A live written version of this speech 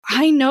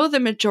I know the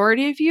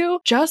majority of you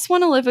just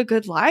want to live a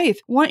good life,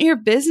 want your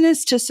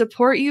business to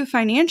support you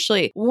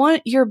financially,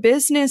 want your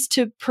business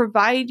to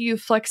provide you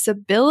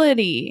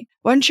flexibility,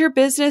 want your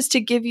business to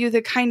give you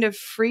the kind of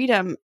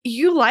freedom.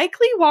 You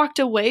likely walked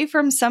away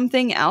from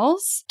something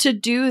else to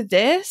do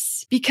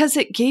this because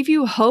it gave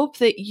you hope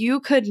that you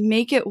could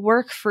make it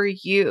work for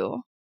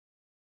you.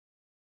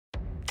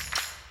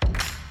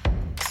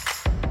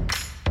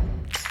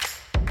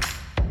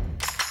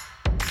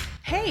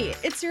 Hey,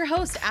 it's your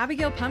host,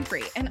 Abigail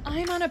Pumphrey, and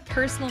I'm on a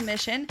personal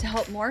mission to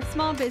help more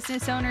small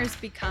business owners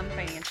become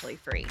financially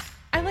free.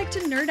 I like to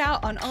nerd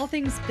out on all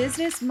things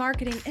business,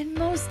 marketing, and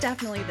most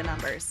definitely the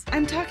numbers.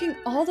 I'm talking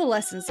all the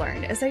lessons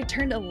learned as I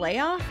turned a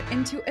layoff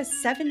into a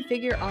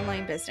 7-figure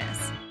online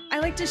business. I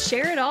like to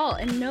share it all,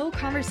 and no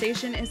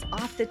conversation is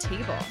off the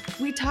table.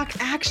 We talk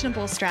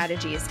actionable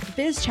strategies,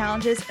 biz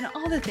challenges, and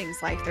all the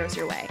things life throws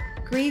your way.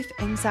 Grief,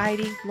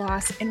 anxiety,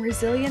 loss, and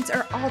resilience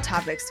are all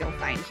topics you'll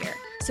find here.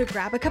 So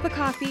grab a cup of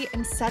coffee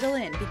and settle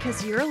in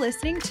because you're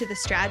listening to the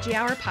Strategy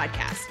Hour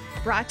podcast,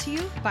 brought to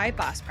you by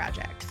Boss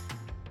Project.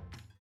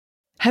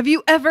 Have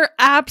you ever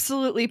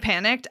absolutely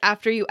panicked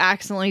after you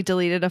accidentally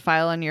deleted a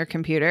file on your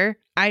computer?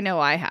 I know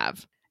I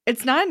have.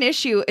 It's not an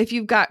issue if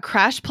you've got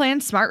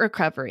CrashPlan Smart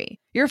Recovery.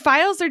 Your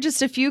files are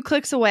just a few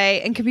clicks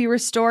away and can be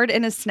restored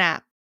in a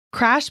snap.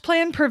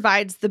 CrashPlan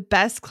provides the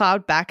best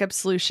cloud backup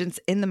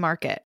solutions in the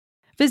market.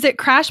 Visit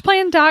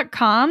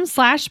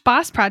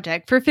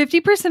crashplan.com/bossproject for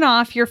 50%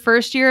 off your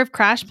first year of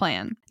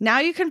CrashPlan. Now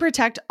you can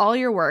protect all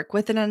your work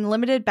with an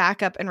unlimited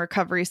backup and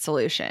recovery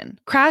solution.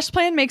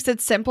 CrashPlan makes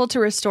it simple to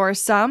restore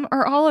some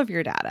or all of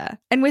your data.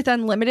 And with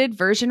unlimited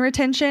version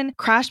retention,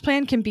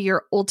 CrashPlan can be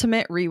your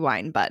ultimate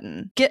rewind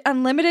button. Get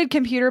unlimited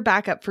computer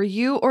backup for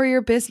you or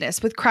your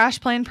business with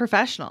CrashPlan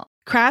Professional.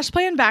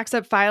 CrashPlan backs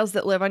up files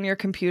that live on your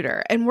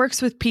computer and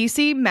works with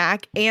PC,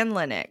 Mac, and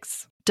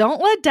Linux.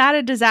 Don't let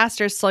data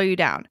disasters slow you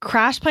down.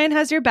 CrashPlan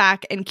has your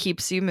back and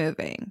keeps you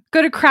moving.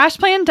 Go to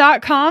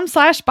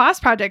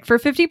crashplan.com/bossproject for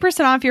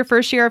 50% off your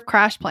first year of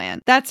CrashPlan.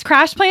 That's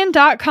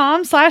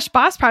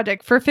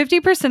crashplan.com/bossproject for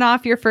 50%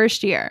 off your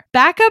first year.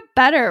 Back up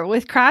better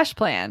with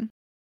CrashPlan.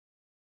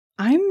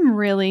 I'm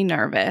really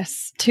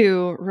nervous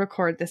to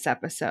record this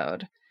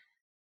episode,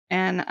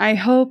 and I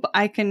hope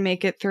I can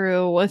make it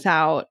through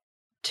without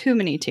too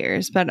many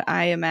tears, but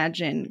I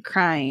imagine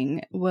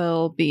crying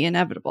will be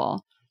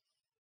inevitable.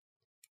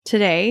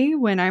 Today,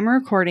 when I'm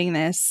recording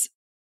this,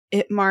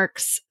 it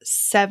marks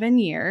 7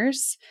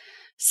 years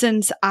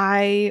since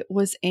I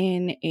was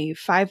in a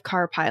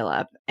 5-car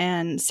pileup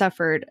and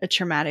suffered a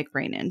traumatic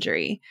brain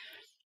injury.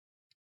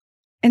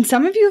 And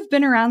some of you have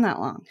been around that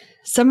long.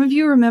 Some of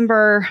you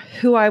remember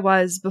who I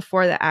was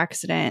before the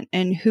accident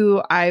and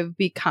who I've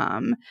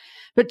become.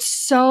 But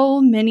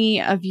so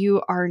many of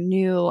you are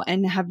new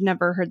and have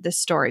never heard this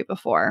story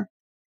before.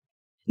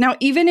 Now,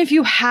 even if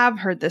you have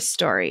heard this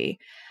story,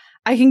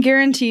 I can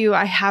guarantee you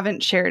I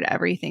haven't shared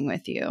everything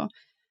with you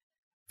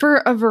for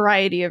a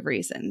variety of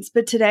reasons.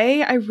 But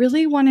today I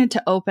really wanted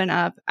to open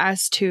up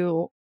as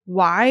to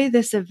why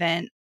this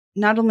event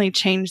not only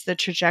changed the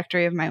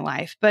trajectory of my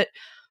life, but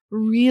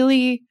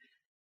really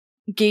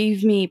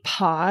gave me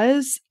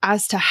pause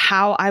as to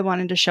how I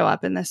wanted to show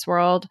up in this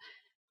world,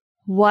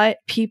 what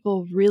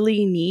people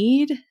really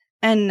need,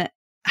 and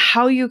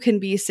how you can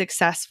be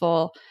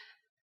successful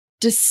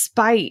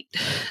despite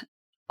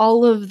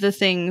all of the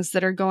things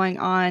that are going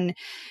on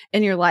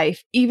in your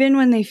life, even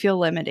when they feel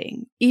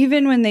limiting,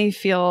 even when they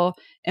feel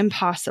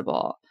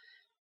impossible.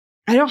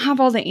 I don't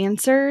have all the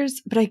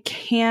answers, but I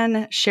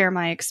can share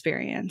my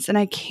experience and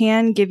I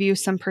can give you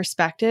some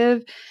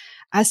perspective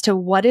as to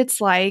what it's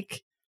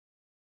like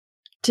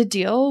to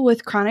deal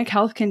with chronic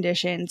health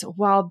conditions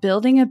while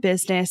building a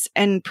business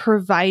and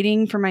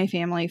providing for my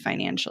family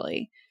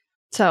financially.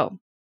 So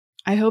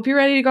I hope you're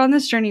ready to go on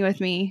this journey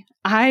with me.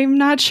 I'm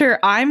not sure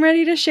I'm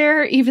ready to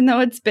share, even though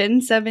it's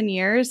been 7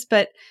 years,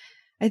 but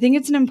I think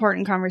it's an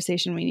important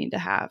conversation we need to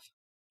have.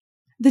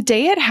 The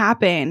day it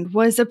happened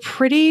was a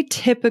pretty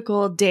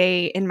typical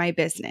day in my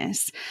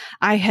business.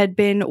 I had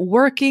been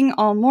working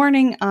all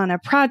morning on a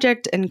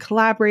project and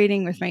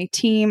collaborating with my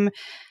team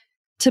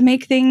to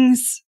make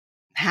things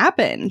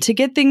happen, to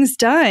get things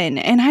done.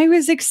 And I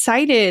was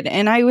excited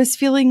and I was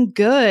feeling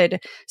good.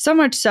 So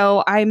much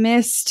so I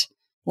missed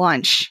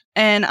lunch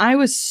and I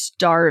was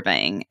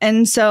starving.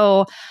 And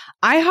so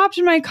I hopped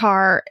in my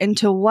car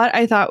into what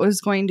I thought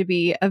was going to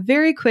be a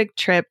very quick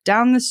trip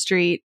down the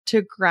street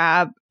to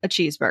grab a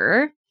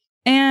cheeseburger.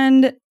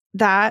 And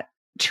that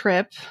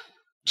trip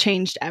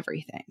changed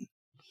everything.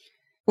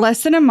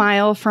 Less than a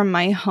mile from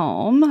my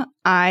home,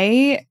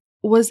 I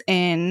was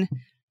in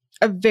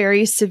a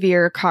very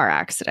severe car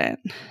accident.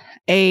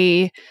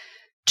 A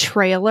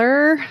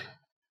trailer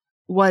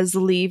was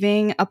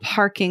leaving a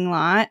parking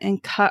lot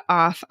and cut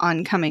off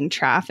oncoming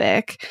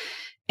traffic.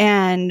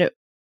 And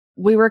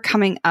we were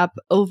coming up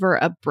over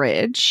a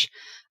bridge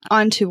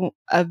onto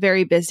a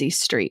very busy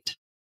street.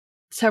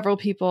 Several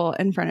people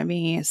in front of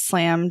me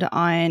slammed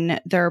on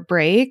their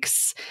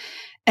brakes.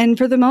 And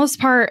for the most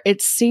part,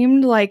 it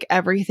seemed like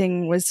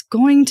everything was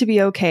going to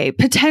be okay.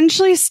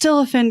 Potentially still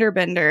a fender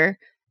bender,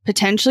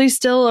 potentially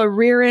still a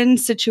rear end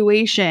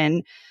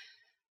situation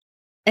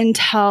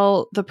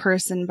until the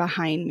person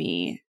behind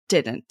me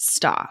didn't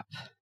stop.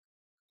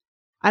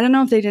 I don't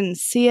know if they didn't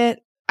see it.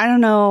 I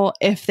don't know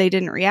if they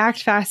didn't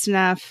react fast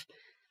enough.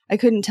 I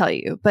couldn't tell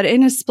you. But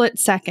in a split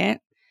second,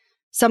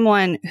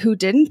 someone who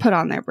didn't put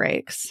on their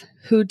brakes,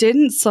 who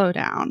didn't slow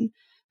down,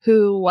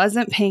 who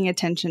wasn't paying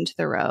attention to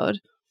the road,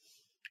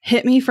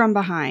 hit me from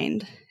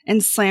behind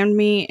and slammed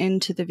me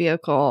into the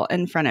vehicle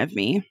in front of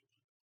me.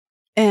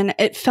 And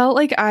it felt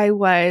like I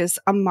was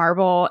a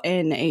marble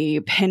in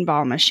a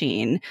pinball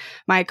machine.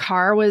 My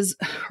car was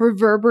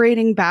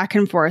reverberating back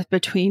and forth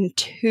between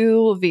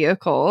two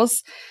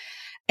vehicles.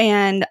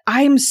 And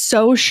I'm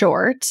so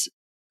short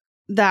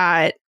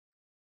that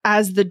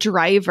as the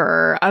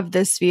driver of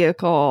this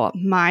vehicle,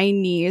 my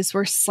knees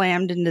were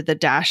slammed into the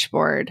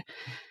dashboard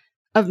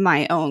of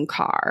my own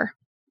car.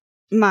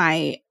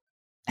 My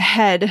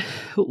head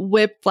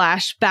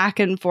whiplashed back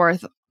and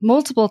forth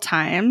multiple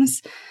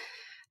times.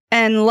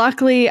 And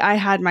luckily, I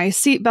had my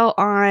seatbelt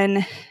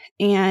on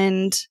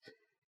and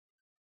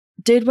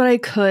did what I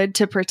could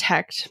to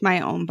protect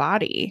my own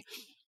body.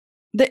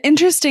 The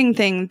interesting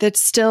thing that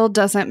still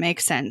doesn't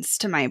make sense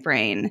to my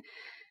brain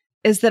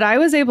is that I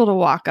was able to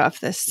walk off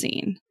this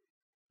scene.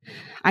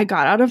 I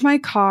got out of my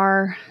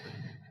car.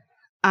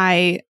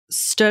 I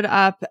stood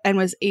up and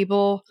was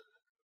able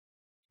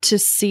to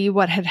see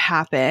what had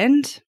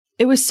happened.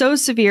 It was so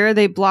severe,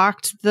 they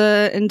blocked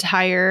the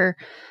entire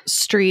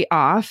street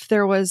off.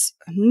 There was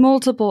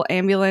multiple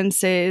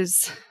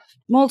ambulances,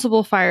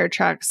 multiple fire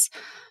trucks,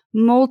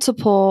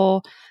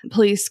 multiple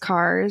police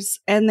cars,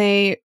 and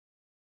they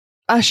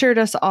ushered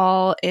us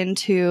all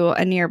into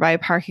a nearby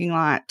parking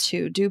lot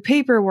to do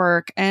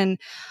paperwork and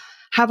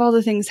have all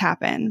the things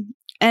happen.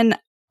 And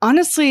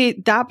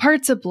honestly, that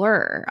part's a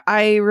blur.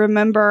 I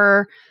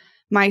remember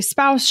my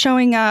spouse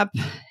showing up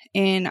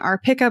in our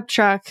pickup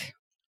truck,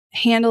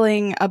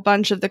 handling a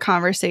bunch of the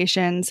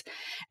conversations.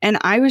 And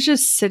I was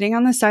just sitting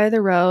on the side of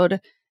the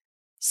road,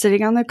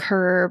 sitting on the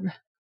curb,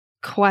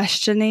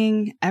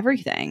 questioning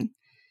everything.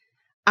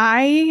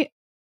 I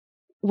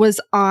was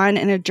on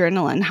an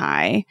adrenaline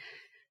high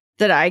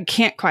that I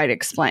can't quite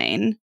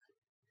explain.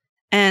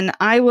 And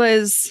I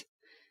was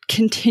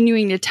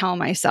continuing to tell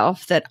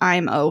myself that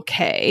I'm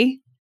okay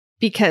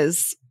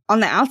because on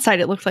the outside,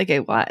 it looked like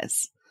it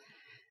was.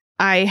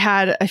 I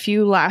had a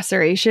few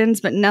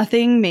lacerations, but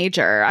nothing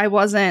major. I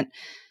wasn't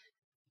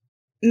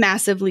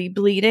massively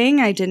bleeding.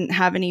 I didn't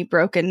have any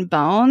broken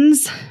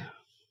bones.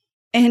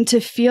 And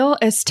to feel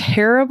as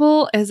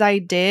terrible as I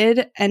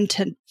did and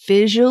to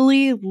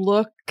visually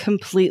look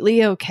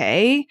completely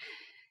okay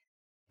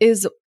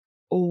is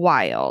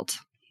wild.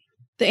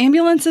 The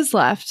ambulances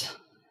left.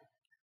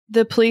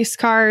 The police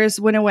cars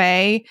went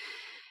away.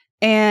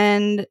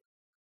 And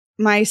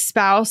my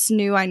spouse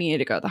knew I needed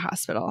to go to the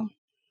hospital.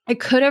 I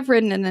could have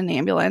ridden in an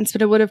ambulance,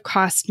 but it would have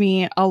cost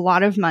me a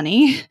lot of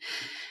money.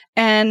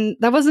 And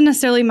that wasn't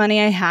necessarily money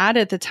I had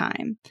at the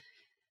time.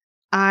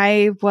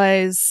 I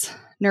was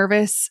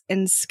nervous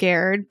and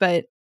scared,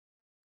 but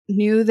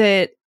knew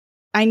that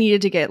I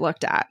needed to get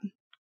looked at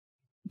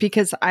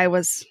because I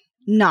was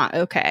not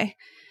okay.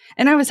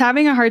 And I was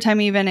having a hard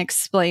time even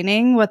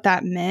explaining what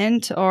that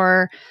meant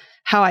or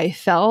how I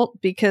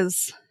felt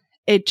because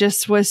it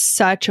just was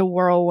such a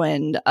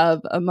whirlwind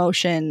of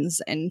emotions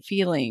and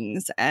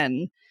feelings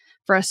and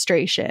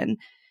frustration.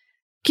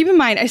 Keep in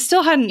mind, I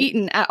still hadn't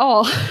eaten at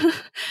all.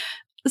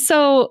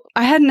 So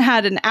I hadn't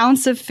had an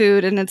ounce of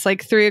food, and it's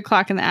like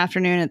 3:00 in the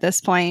afternoon at this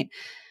point.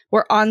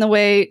 We're on the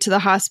way to the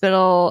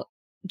hospital.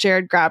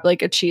 Jared grabbed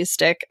like a cheese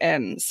stick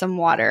and some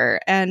water,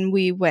 and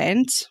we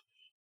went.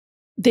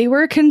 They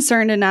were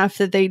concerned enough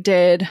that they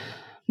did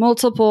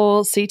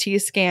multiple CT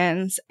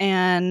scans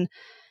and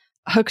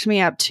hooked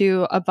me up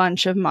to a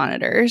bunch of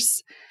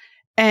monitors.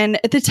 And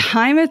at the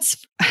time, it's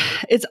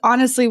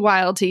honestly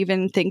wild to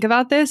even think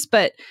about this,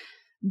 but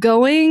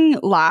going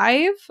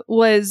live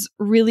was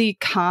really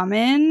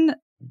common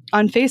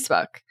on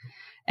Facebook.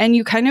 And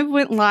you kind of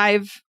went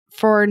live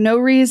for no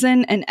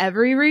reason and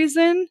every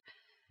reason.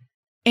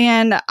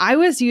 And I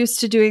was used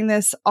to doing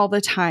this all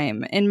the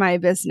time in my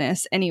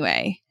business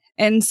anyway.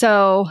 And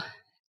so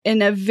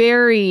in a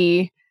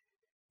very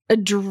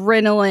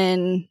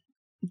adrenaline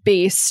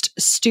based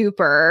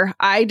stupor,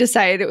 I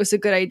decided it was a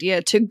good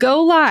idea to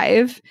go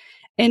live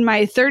in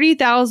my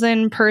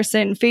 30,000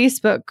 person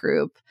Facebook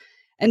group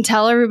and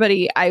tell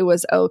everybody I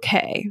was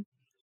okay.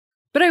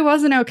 But I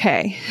wasn't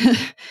okay.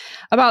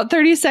 About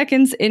 30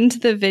 seconds into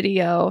the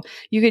video,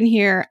 you can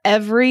hear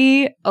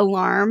every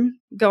alarm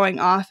going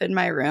off in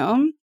my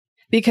room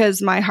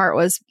because my heart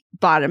was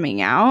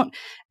bottoming out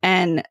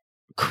and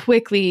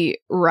quickly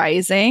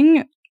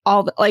rising.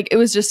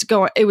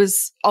 It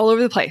was all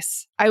over the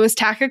place. I was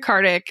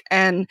tachycardic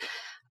and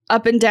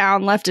up and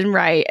down, left and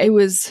right. It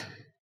was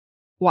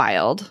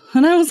wild.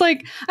 And I was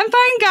like, I'm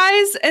fine,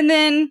 guys. And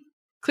then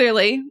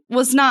clearly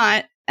was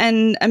not,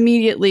 and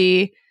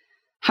immediately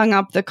hung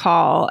up the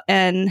call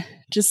and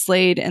just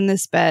laid in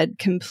this bed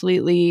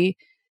completely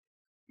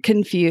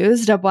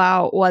confused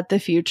about what the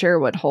future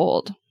would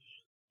hold.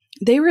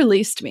 They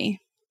released me.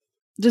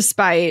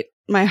 despite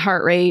my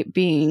heart rate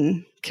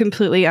being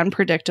completely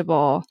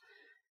unpredictable,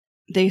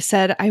 they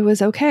said I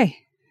was okay.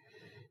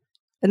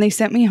 And they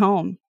sent me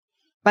home.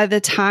 By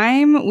the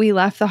time we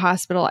left the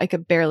hospital, I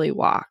could barely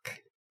walk.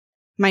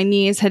 My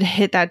knees had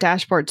hit that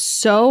dashboard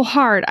so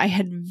hard. I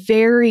had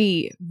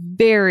very,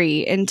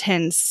 very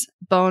intense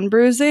bone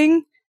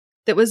bruising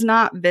that was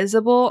not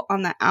visible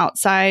on the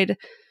outside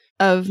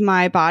of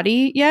my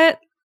body yet.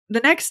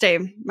 The next day,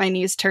 my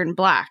knees turned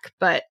black.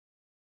 But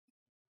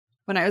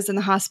when I was in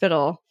the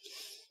hospital,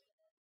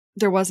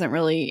 there wasn't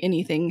really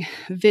anything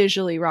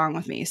visually wrong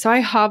with me. So I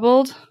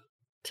hobbled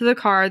to the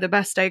car the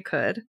best I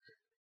could.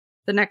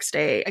 The next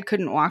day, I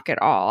couldn't walk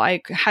at all.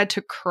 I had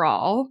to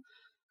crawl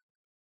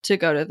to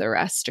go to the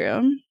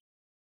restroom.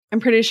 I'm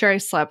pretty sure I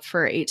slept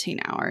for 18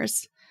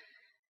 hours.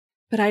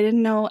 But I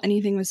didn't know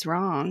anything was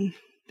wrong.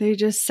 They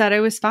just said I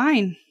was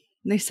fine.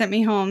 They sent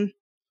me home.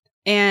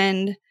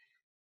 And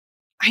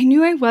I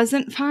knew I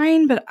wasn't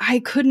fine, but I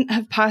couldn't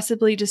have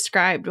possibly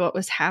described what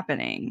was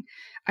happening.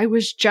 I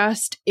was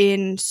just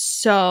in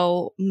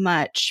so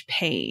much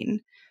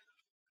pain.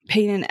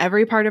 Pain in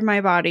every part of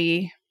my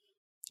body,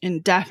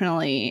 and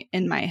definitely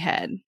in my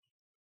head.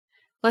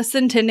 Less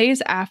than 10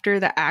 days after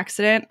the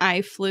accident,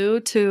 I flew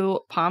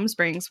to Palm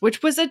Springs,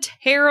 which was a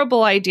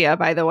terrible idea,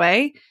 by the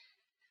way,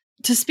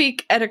 to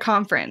speak at a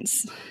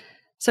conference.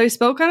 So I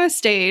spoke on a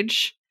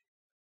stage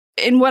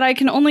in what I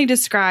can only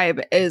describe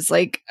as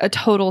like a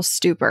total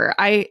stupor.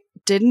 I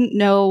didn't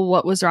know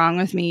what was wrong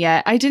with me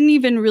yet. I didn't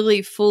even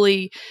really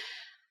fully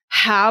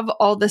have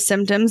all the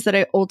symptoms that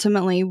I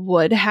ultimately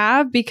would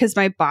have because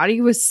my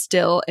body was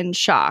still in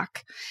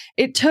shock.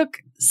 It took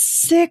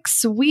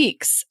 6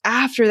 weeks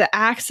after the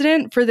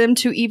accident for them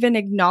to even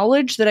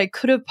acknowledge that I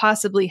could have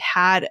possibly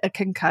had a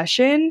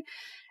concussion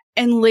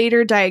and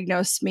later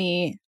diagnosed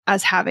me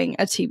as having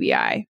a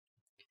TBI.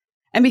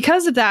 And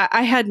because of that,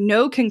 I had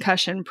no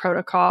concussion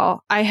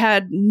protocol. I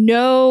had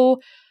no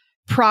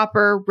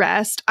proper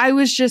rest. I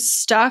was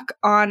just stuck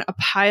on a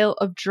pile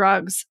of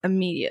drugs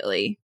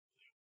immediately.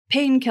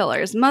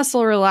 Painkillers,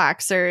 muscle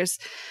relaxers,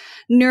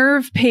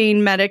 nerve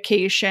pain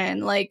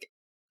medication. Like,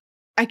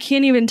 I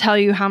can't even tell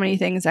you how many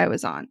things I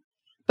was on.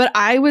 But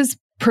I was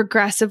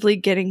progressively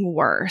getting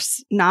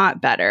worse,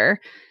 not better.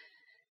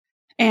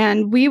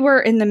 And we were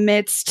in the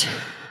midst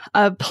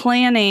of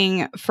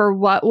planning for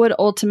what would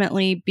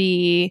ultimately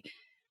be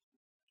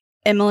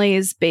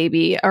Emily's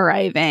baby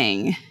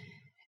arriving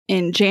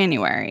in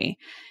January.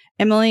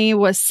 Emily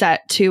was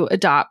set to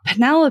adopt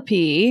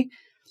Penelope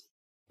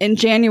in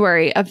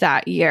January of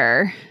that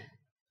year.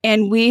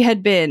 And we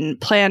had been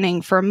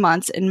planning for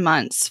months and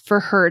months for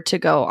her to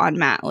go on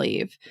mat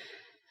leave.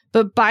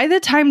 But by the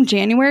time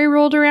January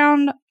rolled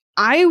around,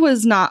 I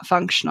was not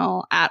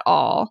functional at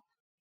all.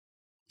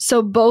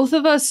 So both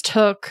of us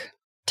took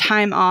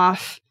time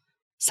off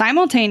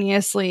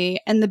simultaneously,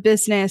 and the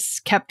business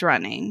kept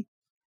running.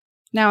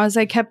 Now, as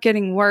I kept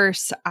getting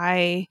worse,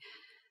 I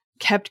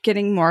kept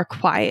getting more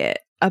quiet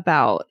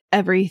about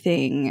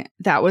everything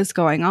that was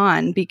going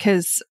on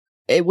because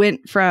it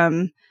went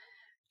from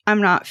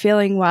I'm not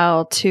feeling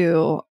well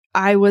to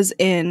I was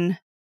in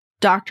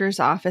doctor's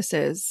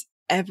offices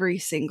every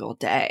single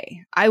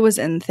day. I was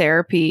in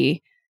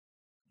therapy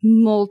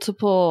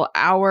multiple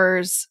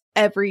hours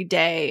every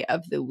day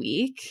of the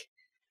week,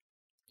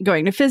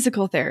 going to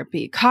physical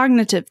therapy,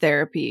 cognitive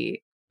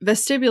therapy,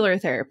 vestibular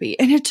therapy.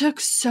 And it took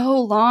so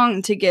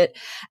long to get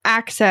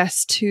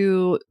access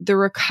to the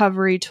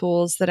recovery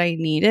tools that I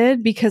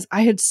needed because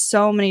I had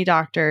so many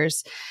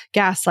doctors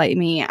gaslight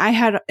me. I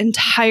had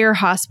entire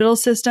hospital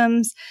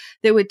systems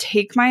that would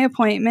take my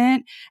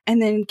appointment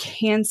and then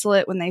cancel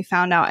it when they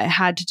found out it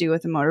had to do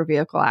with a motor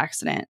vehicle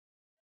accident.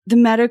 The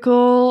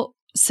medical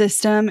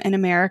system in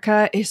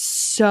America is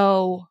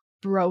so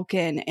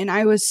broken, and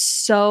I was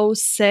so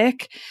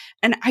sick,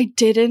 and I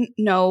didn't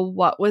know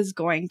what was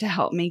going to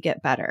help me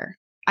get better.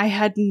 I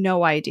had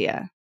no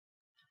idea.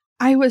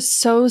 I was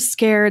so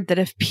scared that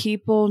if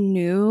people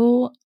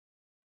knew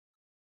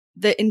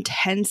the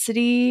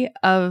intensity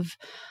of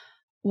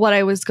what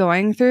I was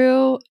going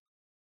through,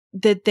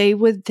 that they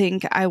would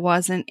think I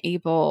wasn't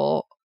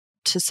able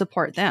to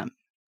support them,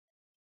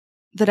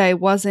 that I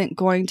wasn't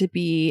going to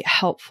be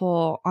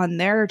helpful on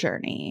their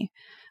journey,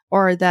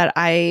 or that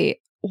I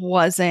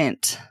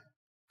wasn't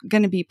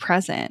going to be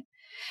present.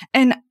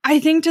 And I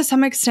think to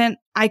some extent,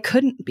 I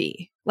couldn't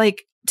be.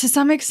 Like, to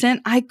some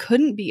extent, I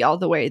couldn't be all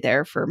the way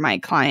there for my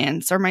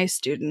clients or my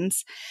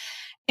students.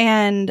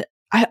 And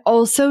I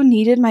also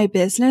needed my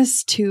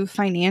business to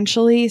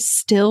financially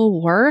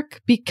still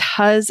work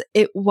because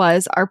it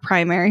was our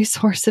primary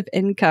source of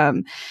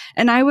income.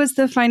 And I was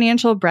the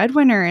financial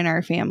breadwinner in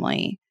our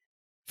family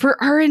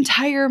for our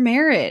entire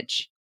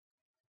marriage.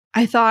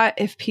 I thought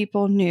if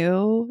people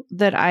knew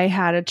that I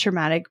had a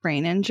traumatic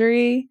brain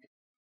injury,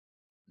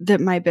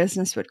 that my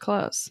business would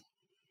close,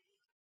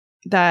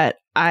 that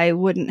I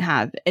wouldn't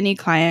have any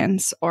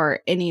clients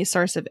or any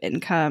source of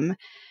income,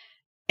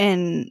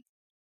 and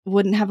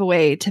wouldn't have a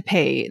way to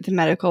pay the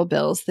medical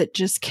bills that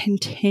just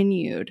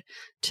continued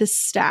to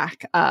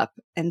stack up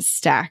and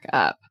stack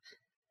up.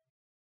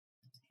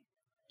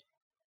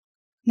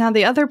 Now,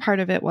 the other part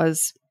of it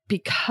was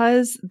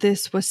because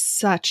this was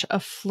such a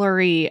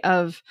flurry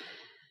of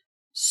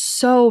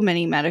so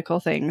many medical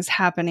things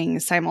happening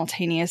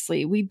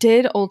simultaneously, we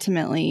did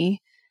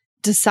ultimately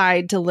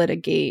decide to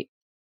litigate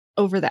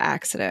over the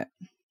accident.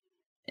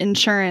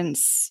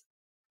 Insurance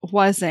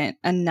wasn't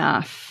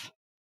enough.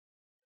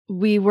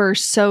 We were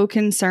so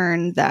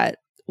concerned that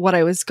what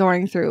I was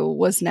going through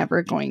was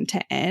never going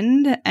to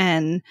end,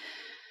 and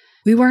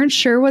we weren't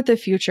sure what the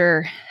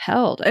future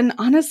held. And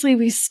honestly,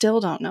 we still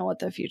don't know what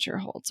the future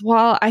holds.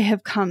 While I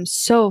have come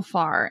so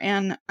far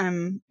and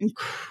I'm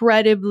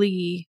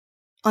incredibly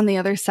on the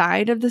other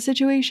side of the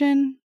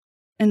situation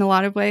in a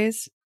lot of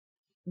ways,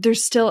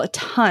 there's still a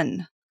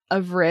ton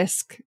of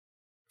risk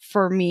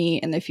for me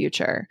in the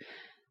future.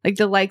 Like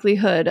the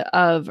likelihood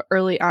of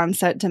early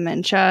onset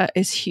dementia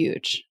is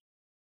huge.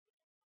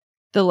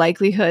 The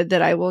likelihood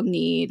that I will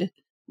need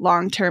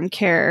long-term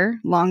care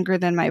longer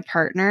than my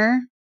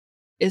partner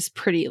is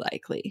pretty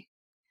likely.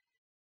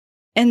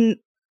 And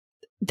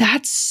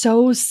that's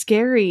so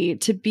scary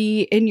to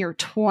be in your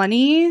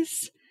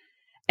 20s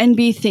and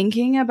be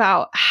thinking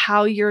about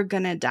how you're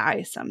going to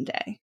die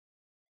someday.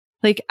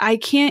 Like, I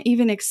can't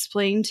even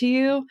explain to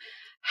you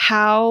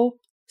how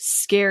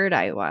scared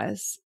I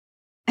was.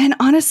 And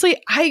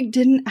honestly, I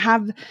didn't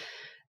have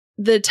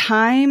the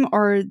time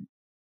or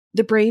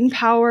the brain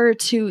power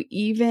to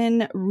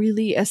even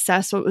really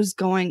assess what was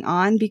going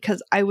on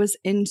because I was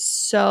in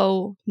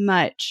so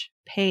much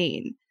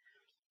pain.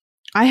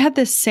 I had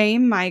the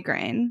same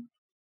migraine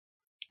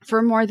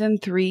for more than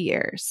 3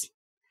 years.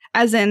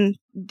 As in,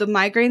 the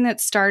migraine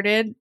that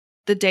started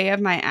the day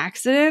of my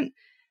accident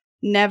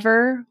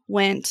never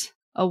went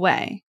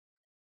away.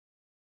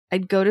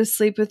 I'd go to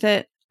sleep with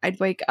it. I'd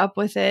wake up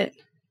with it.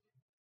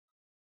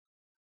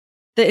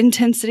 The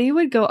intensity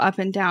would go up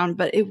and down,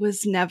 but it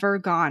was never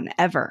gone,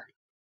 ever.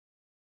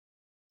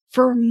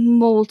 For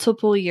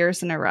multiple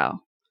years in a row.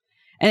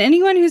 And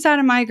anyone who's had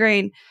a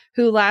migraine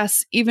who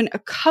lasts even a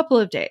couple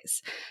of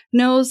days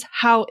knows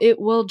how it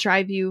will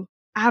drive you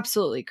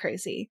absolutely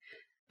crazy.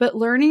 But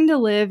learning to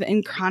live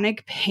in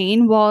chronic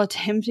pain while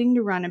attempting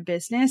to run a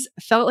business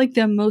felt like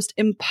the most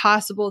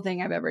impossible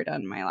thing I've ever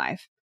done in my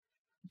life.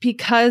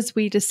 Because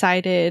we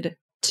decided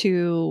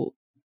to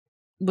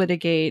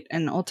litigate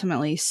and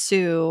ultimately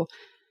sue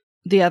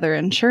the other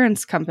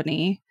insurance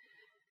company,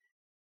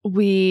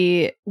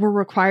 we were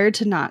required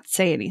to not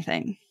say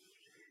anything.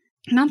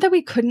 Not that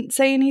we couldn't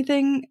say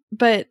anything,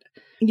 but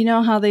you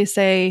know how they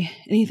say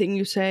anything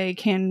you say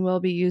can and will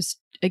be used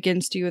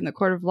against you in the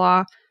court of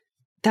law?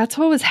 That's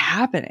what was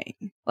happening.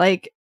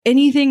 Like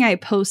anything I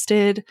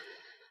posted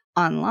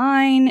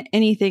online,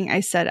 anything I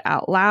said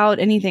out loud,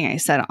 anything I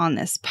said on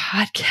this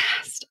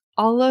podcast,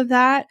 all of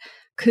that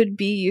could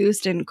be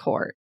used in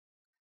court.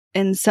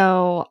 And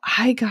so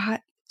I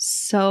got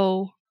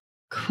so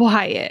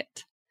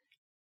quiet.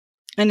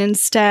 And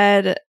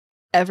instead,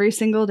 every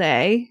single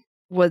day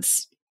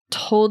was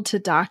told to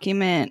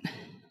document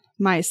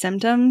my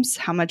symptoms,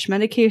 how much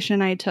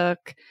medication I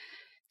took,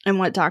 and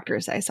what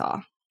doctors I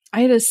saw.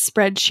 I had a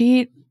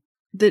spreadsheet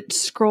that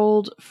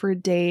scrolled for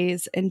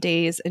days and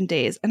days and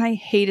days, and I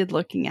hated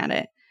looking at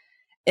it.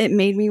 It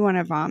made me want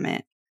to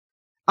vomit.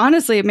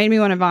 Honestly, it made me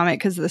want to vomit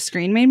because the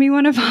screen made me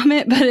want to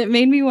vomit, but it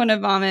made me want to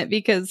vomit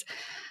because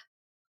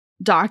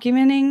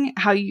documenting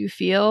how you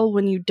feel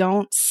when you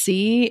don't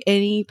see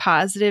any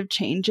positive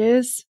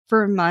changes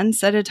for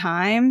months at a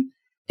time,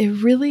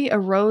 it really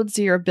erodes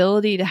your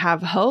ability to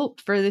have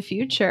hope for the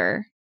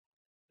future.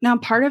 Now,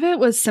 part of it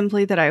was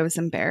simply that I was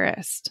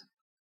embarrassed.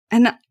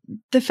 And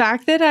the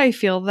fact that I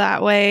feel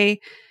that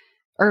way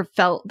or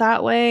felt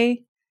that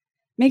way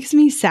makes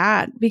me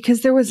sad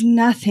because there was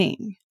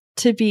nothing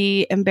to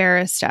be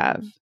embarrassed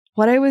of.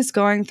 What I was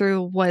going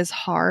through was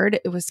hard.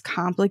 It was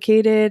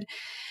complicated.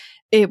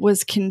 It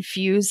was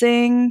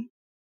confusing.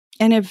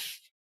 And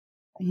if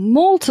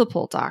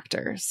multiple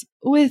doctors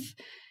with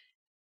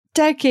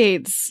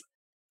decades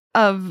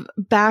of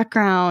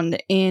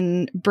background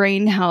in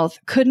brain health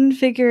couldn't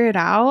figure it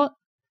out,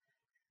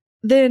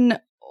 then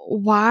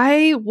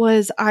why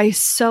was I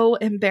so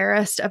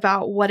embarrassed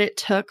about what it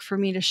took for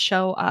me to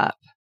show up,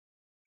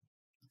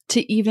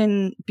 to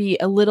even be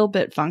a little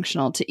bit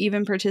functional, to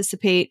even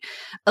participate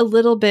a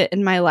little bit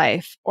in my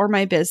life or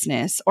my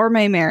business or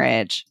my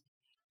marriage?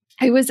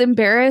 I was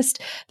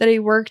embarrassed that I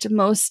worked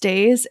most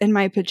days in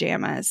my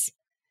pajamas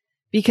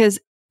because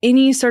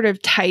any sort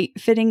of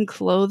tight-fitting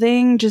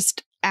clothing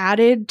just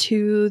added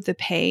to the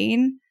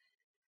pain.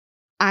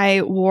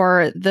 I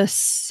wore the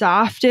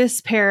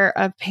softest pair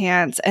of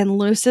pants and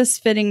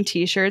loosest fitting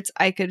t-shirts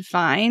I could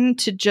find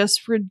to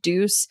just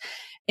reduce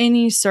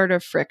any sort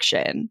of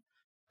friction.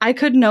 I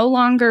could no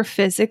longer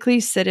physically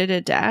sit at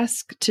a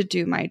desk to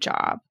do my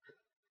job.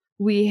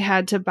 We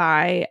had to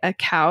buy a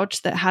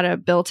couch that had a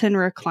built-in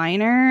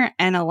recliner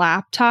and a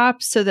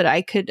laptop so that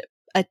I could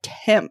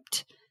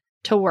attempt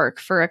to work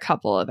for a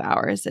couple of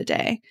hours a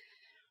day.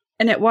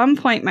 And at one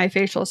point, my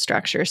facial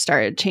structure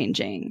started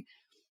changing.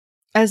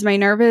 As my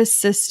nervous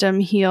system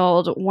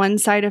healed, one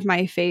side of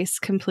my face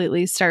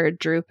completely started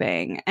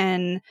drooping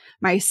and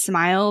my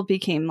smile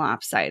became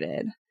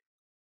lopsided.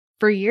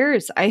 For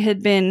years, I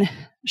had been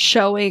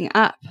showing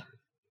up,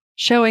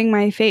 showing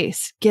my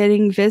face,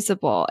 getting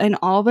visible. And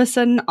all of a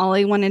sudden, all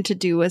I wanted to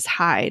do was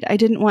hide. I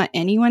didn't want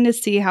anyone to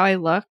see how I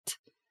looked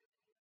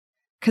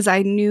because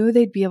I knew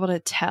they'd be able to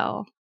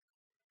tell.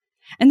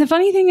 And the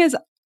funny thing is,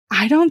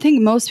 I don't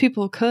think most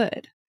people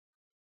could.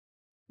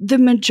 The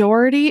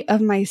majority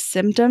of my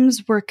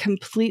symptoms were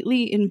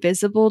completely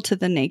invisible to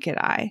the naked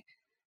eye.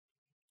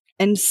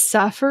 And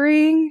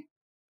suffering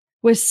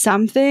with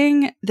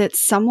something that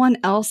someone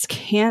else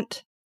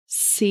can't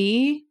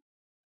see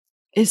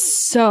is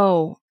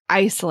so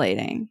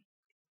isolating.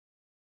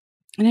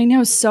 And I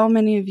know so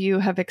many of you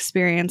have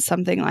experienced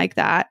something like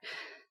that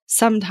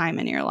sometime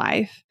in your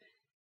life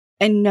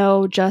and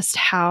know just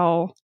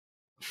how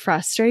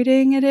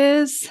frustrating it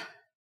is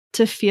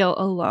to feel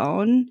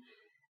alone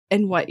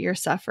in what you're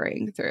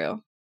suffering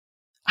through.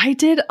 I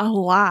did a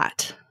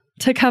lot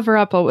to cover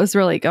up what was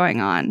really going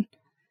on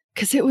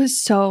because it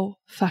was so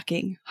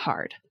fucking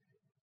hard.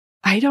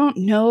 I don't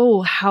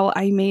know how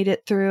I made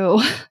it through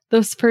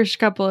those first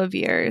couple of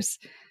years.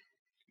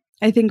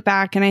 I think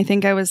back and I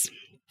think I was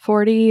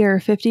 40 or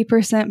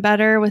 50%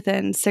 better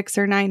within 6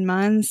 or 9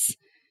 months,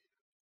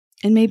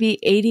 and maybe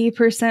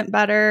 80%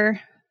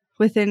 better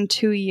within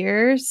 2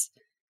 years.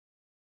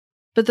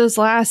 But those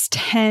last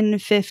 10,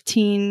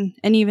 15,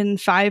 and even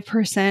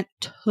 5%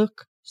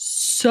 took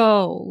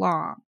so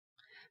long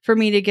for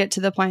me to get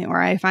to the point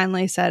where I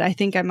finally said, I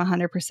think I'm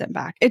 100%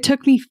 back. It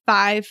took me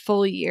 5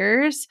 full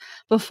years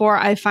before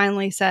I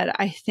finally said,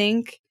 I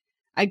think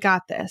I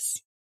got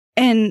this.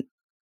 And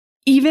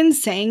even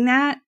saying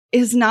that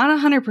is not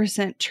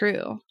 100%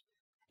 true.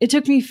 It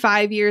took me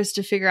 5 years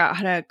to figure out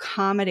how to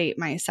accommodate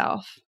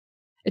myself.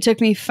 It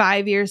took me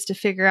 5 years to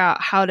figure out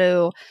how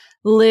to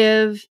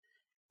live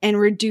and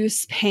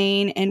reduce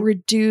pain and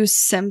reduce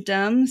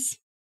symptoms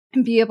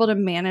and be able to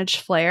manage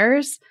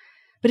flares.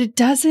 But it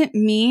doesn't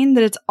mean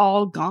that it's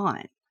all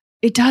gone.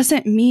 It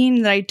doesn't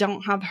mean that I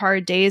don't have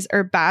hard days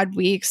or bad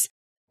weeks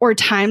or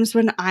times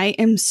when I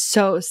am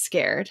so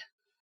scared.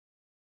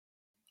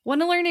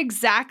 Want to learn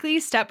exactly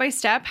step by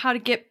step how to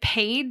get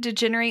paid to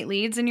generate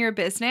leads in your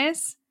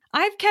business?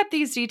 I've kept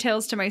these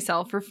details to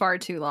myself for far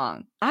too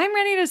long. I'm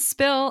ready to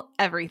spill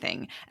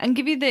everything and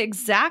give you the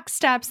exact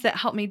steps that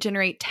help me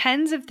generate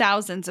tens of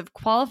thousands of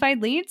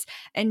qualified leads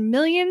and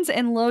millions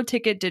in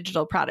low-ticket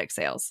digital product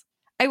sales.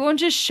 I won't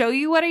just show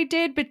you what I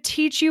did, but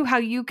teach you how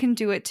you can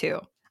do it too.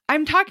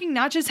 I'm talking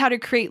not just how to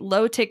create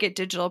low-ticket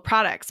digital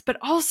products, but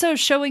also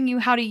showing you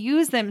how to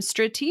use them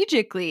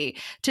strategically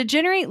to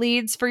generate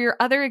leads for your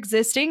other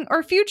existing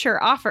or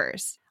future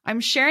offers. I'm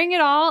sharing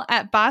it all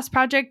at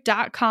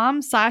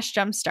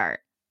bossproject.com/jumpstart,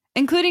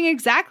 including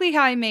exactly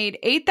how I made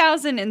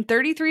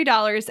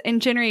 $8,033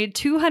 and generated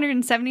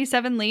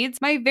 277 leads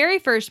my very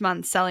first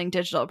month selling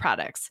digital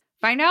products.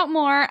 Find out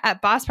more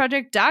at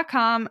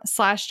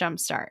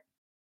bossproject.com/jumpstart.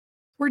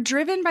 We're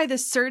driven by the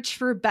search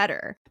for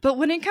better, but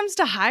when it comes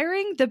to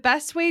hiring, the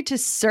best way to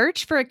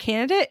search for a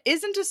candidate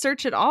isn't to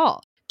search at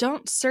all.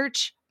 Don't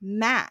search,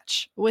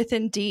 match with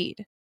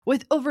Indeed.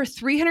 With over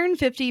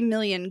 350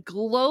 million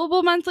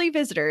global monthly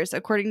visitors,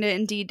 according to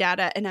Indeed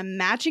data, and a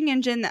matching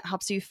engine that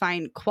helps you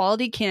find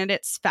quality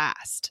candidates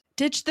fast.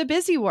 Ditch the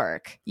busy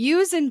work.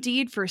 Use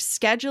Indeed for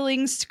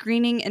scheduling,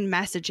 screening, and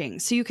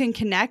messaging so you can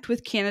connect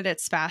with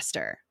candidates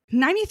faster.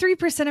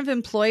 93% of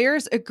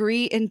employers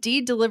agree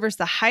Indeed delivers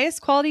the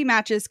highest quality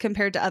matches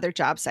compared to other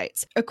job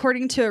sites,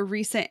 according to a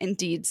recent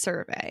Indeed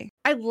survey.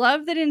 I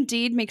love that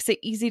Indeed makes it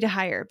easy to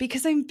hire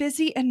because I'm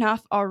busy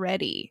enough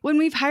already. When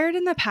we've hired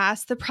in the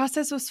past, the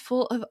process was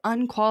full of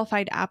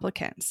unqualified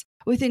applicants.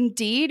 With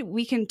Indeed,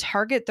 we can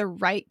target the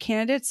right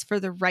candidates for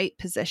the right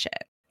position.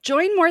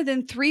 Join more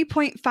than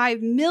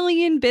 3.5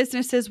 million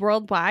businesses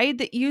worldwide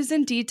that use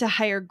Indeed to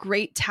hire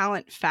great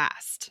talent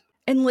fast.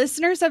 And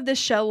listeners of this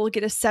show will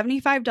get a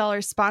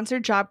 $75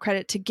 sponsored job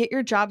credit to get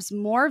your jobs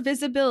more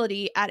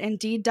visibility at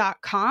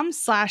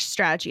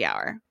Indeed.com/Strategy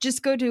Hour.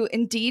 Just go to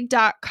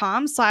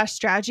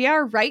Indeed.com/Strategy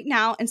Hour right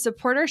now and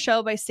support our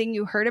show by saying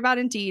you heard about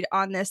Indeed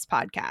on this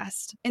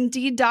podcast.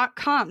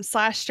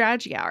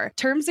 Indeed.com/Strategy Hour.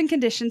 Terms and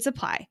conditions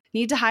apply.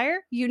 Need to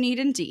hire? You need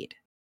Indeed.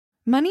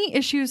 Money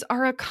issues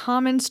are a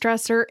common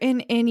stressor in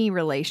any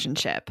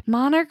relationship.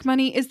 Monarch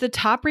Money is the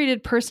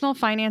top-rated personal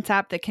finance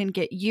app that can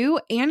get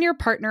you and your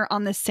partner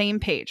on the same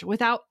page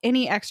without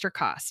any extra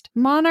cost.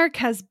 Monarch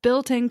has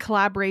built-in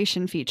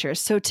collaboration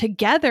features, so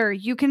together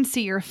you can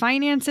see your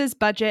finances,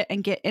 budget,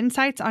 and get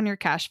insights on your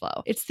cash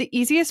flow. It's the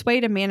easiest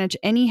way to manage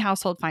any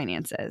household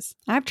finances.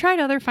 I've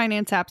tried other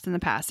finance apps in the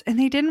past, and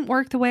they didn't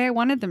work the way I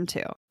wanted them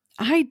to.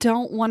 I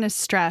don't want to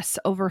stress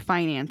over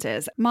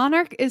finances.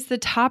 Monarch is the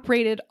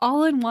top-rated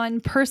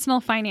all-in-one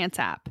personal finance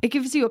app. It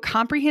gives you a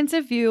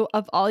comprehensive view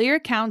of all your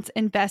accounts,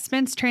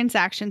 investments,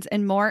 transactions,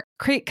 and more.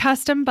 Create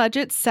custom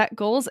budgets, set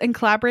goals, and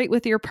collaborate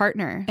with your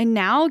partner. And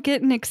now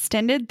get an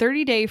extended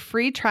 30-day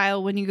free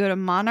trial when you go to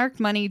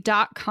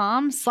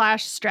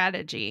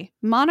monarchmoney.com/strategy.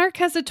 Monarch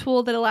has a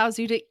tool that allows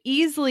you to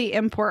easily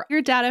import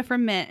your data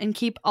from Mint and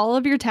keep all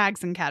of your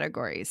tags and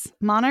categories.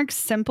 Monarch's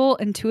simple,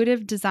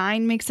 intuitive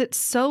design makes it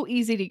so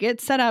easy to get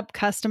get set up,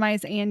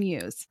 customize, and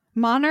use.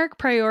 Monarch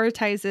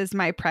prioritizes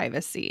my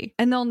privacy,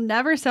 and they'll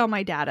never sell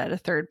my data to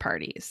third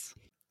parties.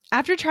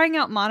 After trying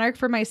out Monarch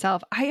for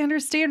myself, I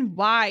understand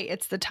why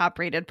it's the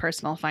top-rated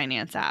personal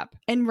finance app.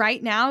 And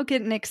right now,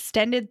 get an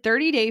extended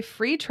 30-day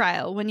free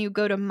trial when you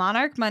go to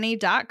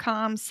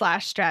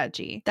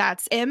monarchmoney.com/strategy.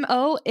 That's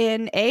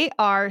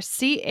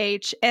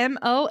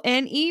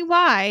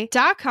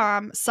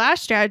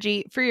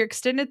monarchmoney.com/strategy for your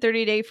extended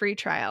 30-day free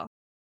trial.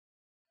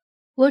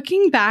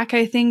 Looking back,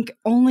 I think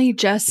only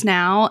just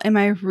now am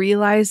I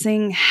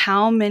realizing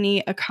how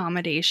many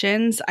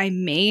accommodations I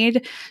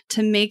made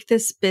to make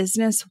this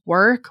business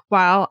work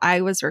while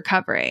I was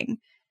recovering.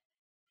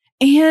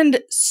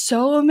 And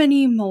so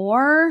many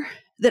more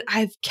that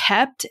I've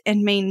kept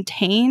and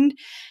maintained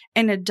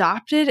and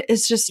adopted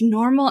as just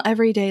normal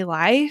everyday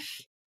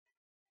life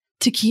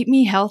to keep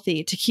me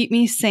healthy, to keep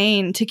me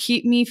sane, to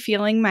keep me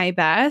feeling my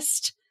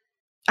best.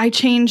 I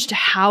changed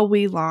how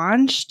we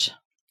launched,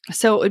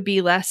 so it would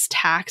be less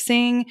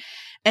taxing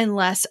and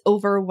less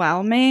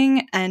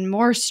overwhelming and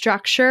more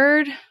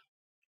structured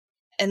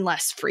and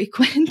less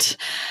frequent.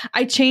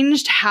 I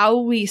changed how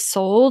we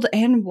sold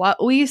and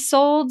what we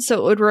sold, so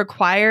it would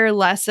require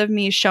less of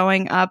me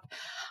showing up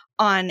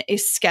on a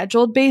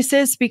scheduled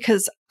basis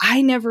because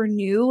I never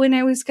knew when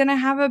I was going to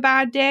have a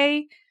bad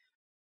day.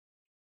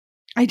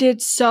 I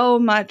did so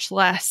much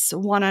less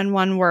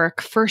one-on-one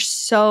work for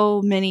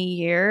so many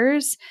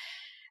years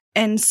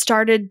and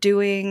started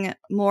doing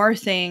more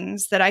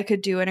things that I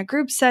could do in a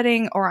group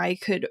setting, or I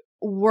could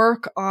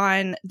work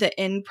on the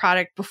end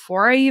product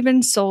before I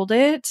even sold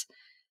it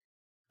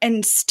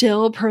and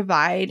still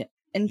provide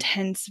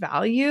intense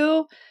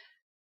value.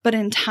 But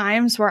in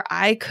times where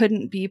I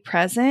couldn't be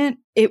present,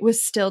 it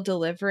was still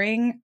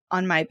delivering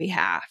on my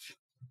behalf.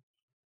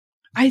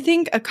 I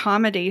think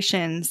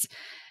accommodations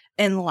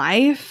in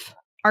life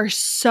are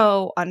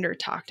so under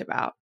talked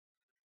about.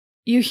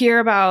 You hear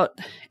about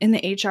in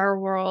the HR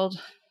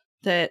world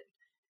that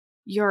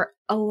you're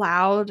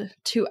allowed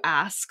to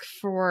ask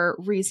for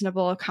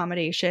reasonable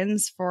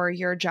accommodations for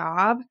your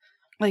job.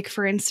 Like,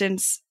 for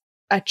instance,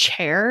 a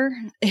chair,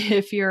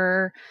 if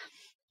you're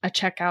a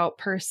checkout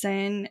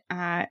person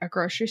at a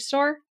grocery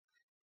store,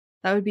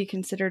 that would be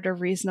considered a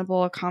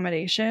reasonable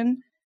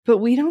accommodation. But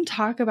we don't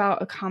talk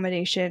about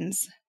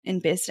accommodations in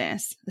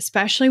business,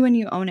 especially when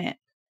you own it.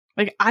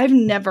 Like, I've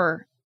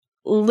never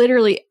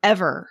literally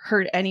ever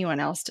heard anyone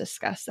else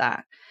discuss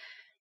that.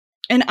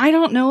 And I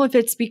don't know if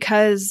it's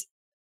because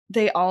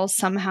they all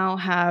somehow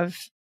have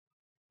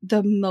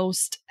the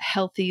most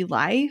healthy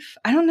life.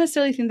 I don't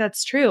necessarily think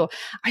that's true.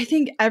 I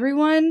think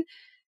everyone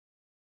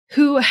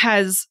who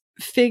has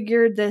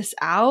figured this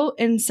out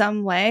in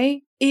some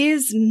way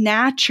is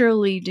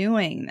naturally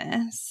doing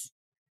this.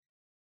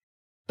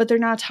 But they're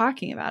not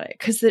talking about it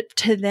because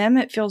to them,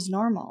 it feels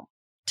normal.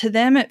 To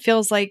them, it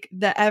feels like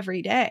the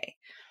everyday.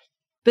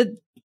 But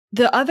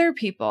the other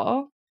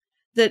people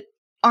that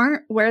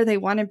aren't where they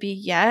want to be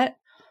yet,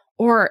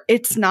 or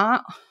it's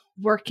not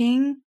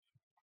working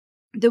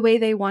the way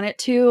they want it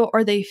to,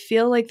 or they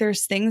feel like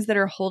there's things that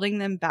are holding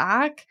them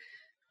back,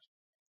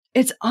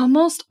 it's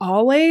almost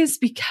always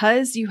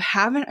because you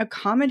haven't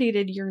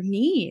accommodated your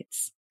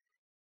needs.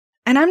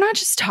 And I'm not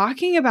just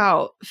talking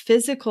about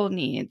physical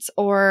needs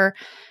or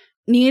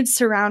needs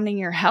surrounding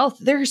your health.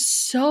 There's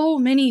so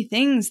many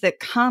things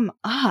that come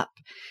up.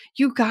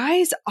 You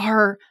guys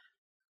are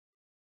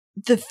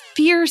the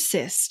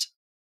fiercest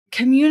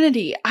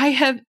community I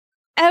have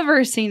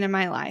ever seen in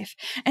my life.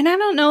 And I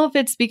don't know if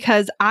it's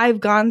because I've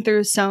gone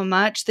through so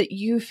much that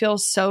you feel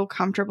so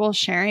comfortable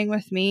sharing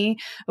with me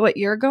what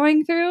you're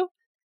going through.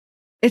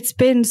 It's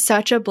been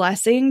such a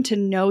blessing to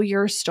know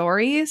your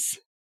stories.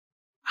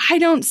 I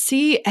don't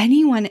see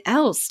anyone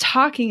else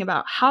talking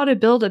about how to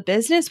build a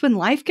business when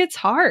life gets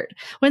hard,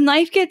 when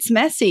life gets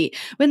messy,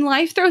 when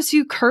life throws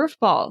you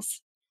curveballs.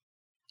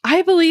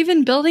 I believe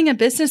in building a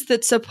business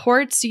that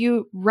supports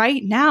you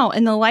right now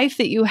in the life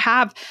that you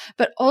have,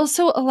 but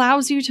also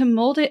allows you to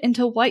mold it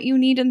into what you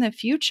need in the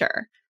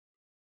future.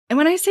 And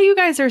when I say you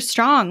guys are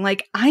strong,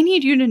 like, I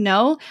need you to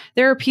know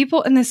there are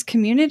people in this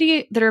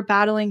community that are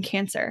battling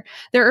cancer.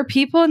 There are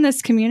people in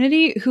this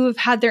community who have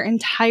had their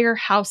entire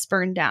house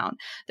burned down.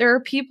 There are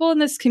people in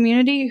this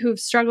community who have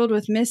struggled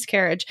with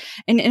miscarriage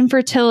and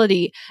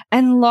infertility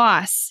and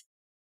loss,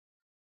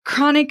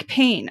 chronic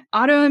pain,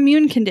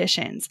 autoimmune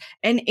conditions,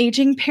 an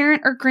aging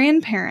parent or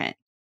grandparent,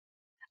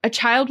 a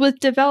child with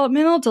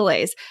developmental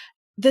delays.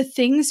 The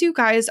things you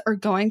guys are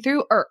going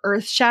through are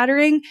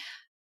earth-shattering,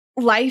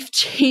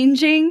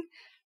 life-changing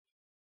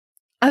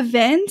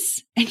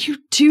events, and you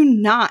do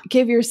not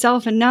give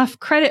yourself enough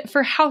credit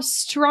for how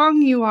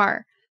strong you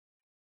are,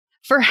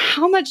 for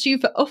how much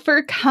you've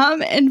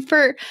overcome, and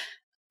for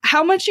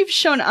how much you've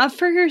shown up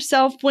for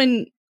yourself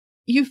when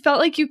you felt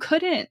like you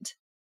couldn't.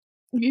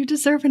 You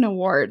deserve an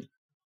award.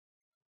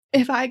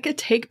 If I could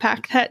take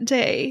back that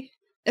day,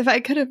 if I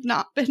could have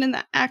not been in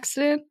that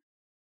accident,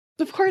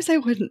 of course I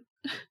wouldn't.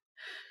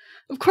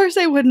 Of course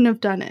I wouldn't have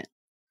done it.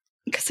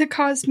 Because it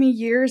caused me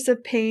years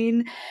of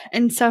pain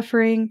and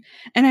suffering,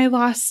 and I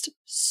lost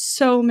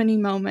so many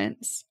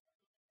moments.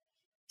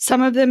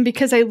 Some of them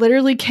because I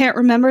literally can't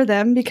remember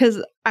them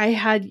because I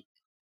had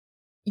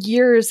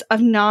years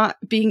of not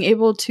being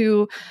able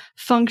to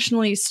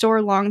functionally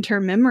store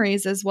long-term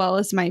memories as well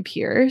as my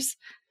peers.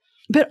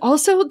 But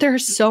also there are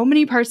so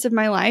many parts of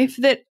my life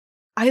that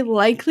I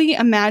likely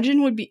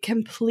imagine would be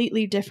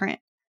completely different.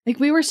 Like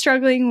we were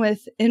struggling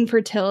with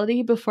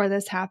infertility before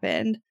this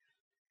happened.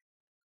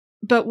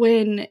 But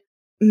when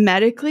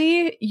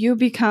medically you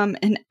become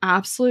an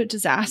absolute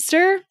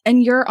disaster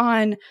and you're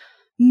on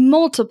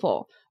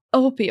multiple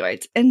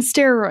opioids and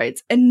steroids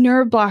and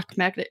nerve block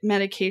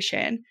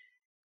medication,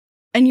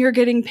 and you're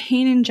getting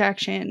pain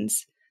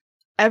injections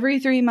every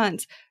 3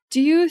 months,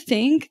 do you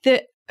think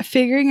that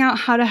figuring out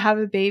how to have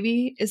a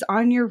baby is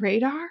on your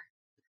radar?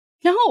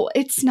 No,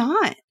 it's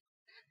not.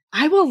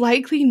 I will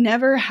likely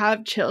never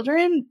have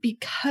children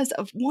because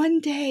of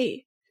one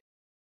day.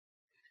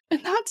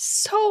 And that's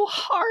so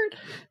hard.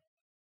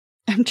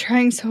 I'm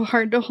trying so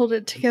hard to hold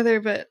it together,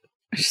 but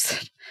I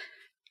just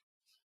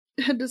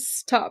had to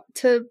stop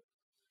to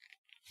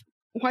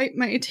wipe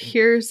my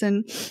tears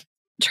and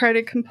try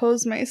to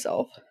compose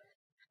myself.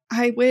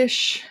 I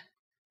wish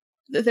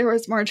that there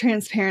was more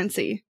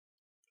transparency.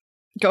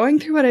 Going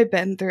through what I've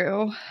been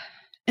through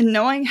and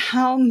knowing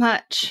how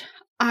much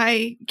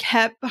I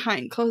kept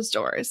behind closed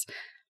doors,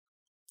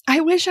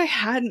 I wish I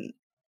hadn't.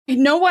 I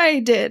know why I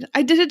did.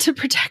 I did it to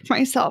protect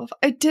myself.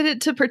 I did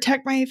it to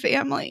protect my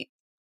family.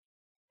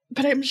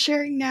 But I'm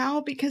sharing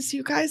now because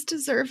you guys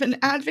deserve an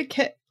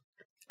advocate.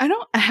 I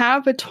don't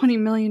have a $20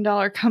 million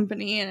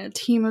company and a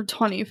team of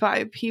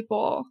 25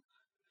 people.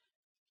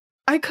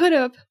 I could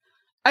have.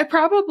 I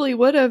probably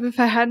would have if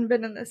I hadn't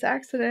been in this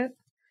accident.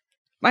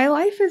 My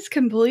life is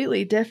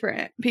completely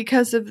different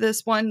because of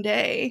this one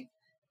day.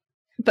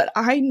 But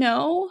I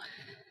know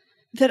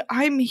that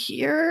I'm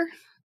here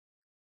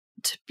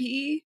to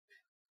be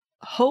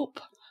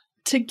hope,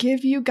 to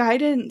give you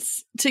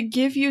guidance, to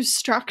give you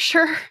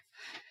structure,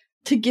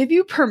 to give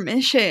you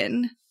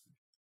permission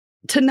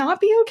to not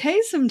be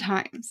okay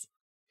sometimes,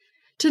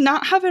 to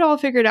not have it all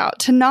figured out,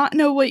 to not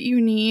know what you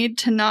need,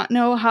 to not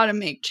know how to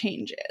make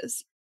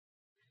changes.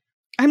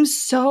 I'm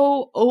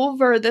so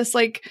over this,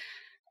 like,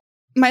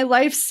 my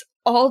life's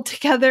all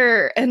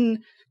together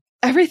and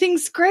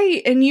everything's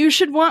great and you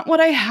should want what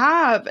I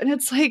have. And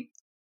it's like,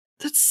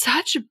 that's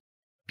such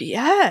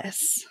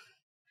BS.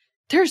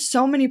 There's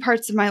so many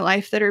parts of my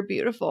life that are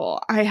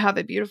beautiful. I have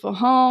a beautiful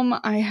home.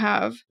 I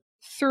have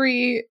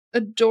 3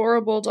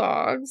 adorable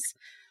dogs.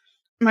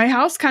 My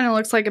house kind of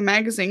looks like a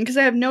magazine because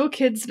I have no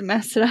kids to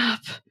mess it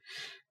up.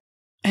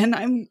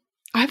 And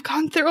I've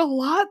gone through a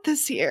lot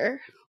this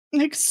year.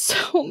 Like,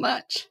 so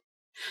much.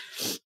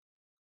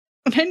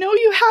 And I know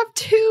you have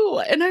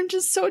too. And I'm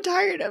just so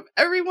tired of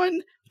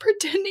everyone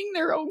pretending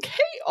they're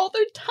okay all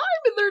the time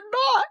and they're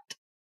not.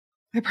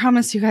 I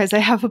promise you guys, I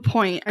have a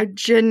point. I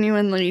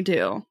genuinely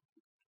do.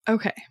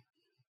 Okay.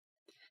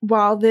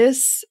 While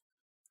this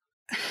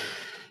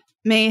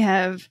may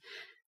have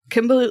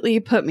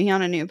completely put me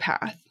on a new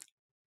path,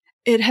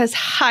 it has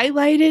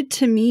highlighted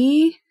to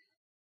me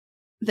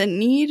the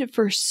need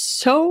for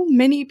so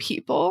many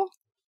people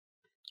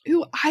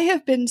who I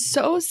have been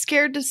so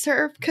scared to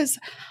serve because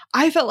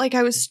I felt like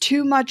I was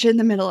too much in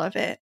the middle of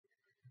it.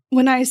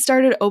 When I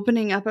started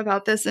opening up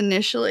about this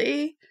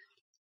initially,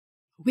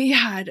 we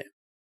had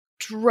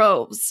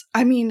droves,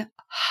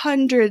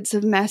 hundreds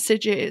of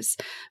messages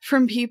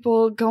from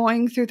people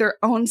going through their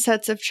own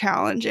sets of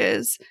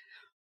challenges,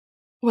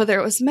 whether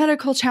it was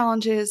medical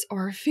challenges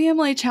or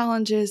family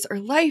challenges or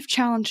life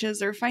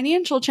challenges or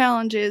financial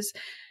challenges.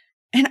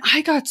 And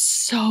I got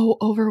so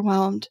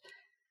overwhelmed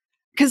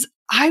because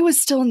I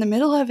was still in the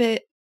middle of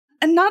it.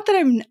 And not that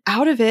I'm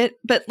out of it,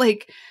 but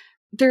like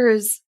there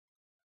is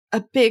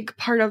a big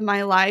part of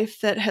my life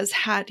that has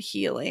had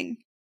healing.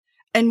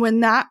 And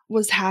when that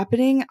was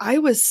happening, I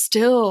was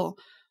still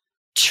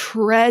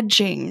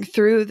trudging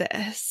through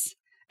this.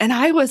 And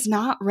I was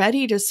not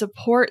ready to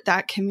support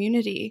that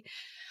community.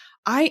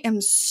 I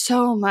am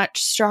so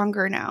much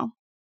stronger now.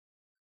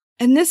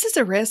 And this is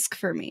a risk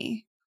for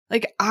me.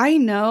 Like, I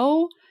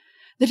know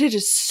that it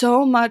is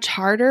so much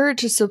harder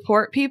to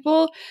support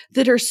people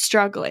that are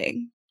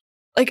struggling.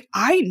 Like,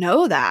 I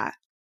know that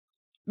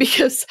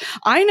because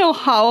I know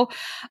how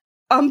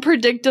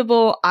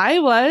unpredictable I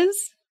was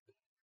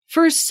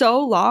for so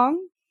long.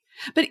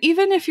 But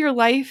even if your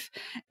life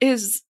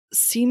is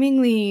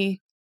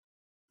seemingly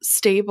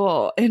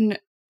stable and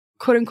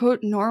quote unquote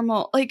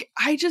normal, like,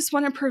 I just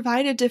want to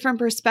provide a different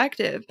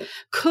perspective.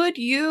 Could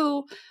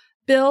you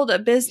build a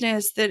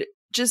business that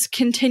just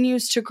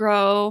continues to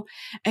grow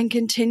and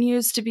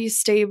continues to be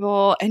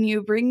stable and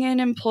you bring in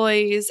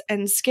employees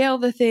and scale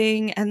the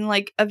thing and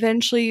like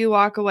eventually you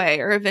walk away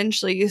or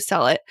eventually you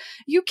sell it?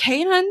 You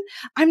can.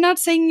 I'm not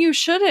saying you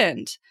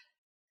shouldn't.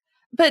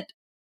 But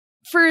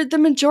for the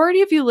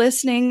majority of you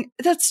listening,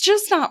 that's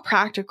just not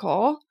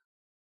practical.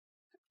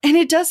 And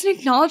it doesn't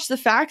acknowledge the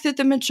fact that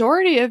the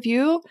majority of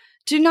you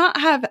do not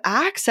have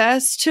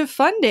access to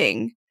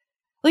funding.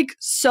 Like,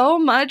 so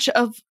much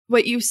of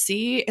what you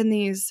see in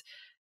these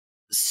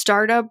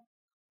startup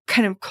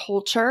kind of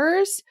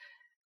cultures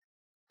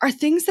are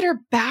things that are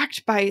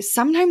backed by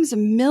sometimes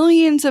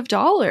millions of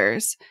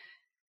dollars.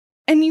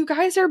 And you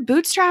guys are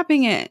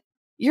bootstrapping it.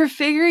 You're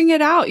figuring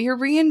it out. You're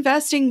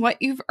reinvesting what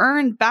you've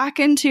earned back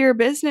into your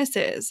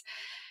businesses.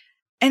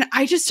 And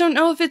I just don't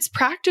know if it's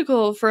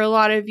practical for a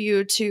lot of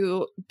you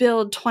to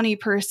build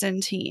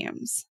 20-person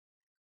teams.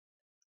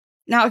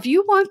 Now, if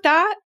you want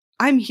that,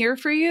 I'm here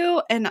for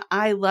you and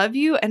I love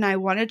you and I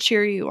want to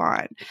cheer you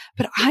on.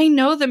 But I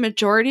know the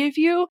majority of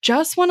you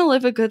just want to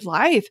live a good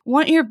life,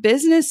 want your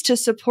business to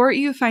support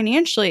you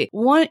financially,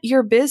 want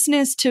your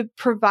business to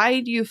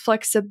provide you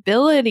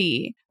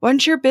flexibility,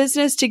 want your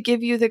business to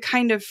give you the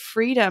kind of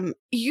freedom.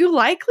 You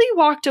likely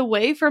walked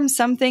away from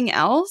something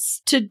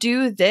else to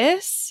do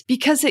this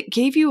because it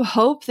gave you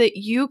hope that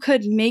you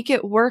could make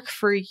it work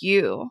for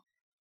you.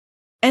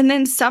 And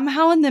then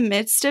somehow in the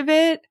midst of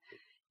it,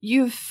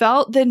 you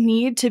felt the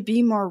need to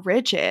be more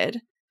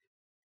rigid.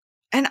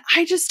 And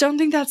I just don't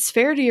think that's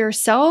fair to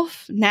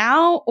yourself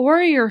now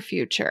or your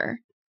future.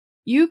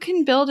 You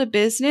can build a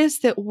business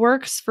that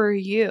works for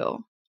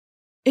you.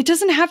 It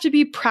doesn't have to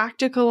be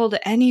practical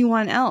to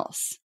anyone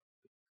else.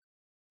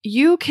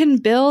 You can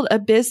build a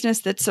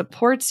business that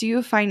supports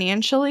you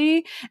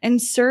financially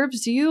and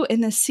serves you in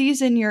the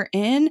season you're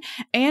in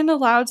and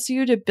allows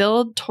you to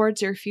build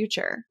towards your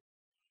future.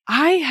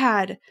 I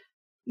had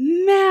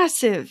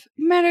massive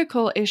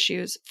medical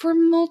issues for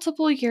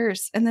multiple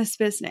years in this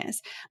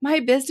business. My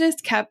business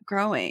kept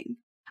growing.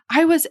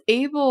 I was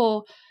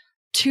able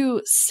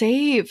to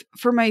save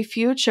for my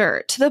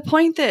future to the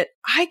point that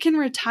I can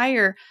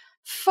retire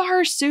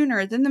far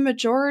sooner than the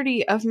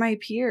majority of my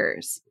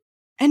peers.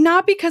 And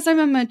not because I'm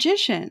a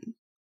magician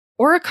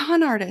or a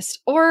con artist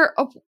or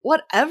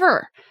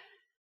whatever.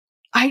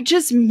 I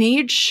just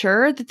made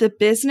sure that the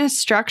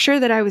business structure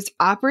that I was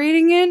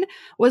operating in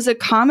was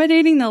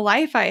accommodating the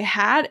life I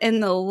had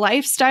and the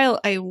lifestyle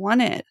I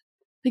wanted.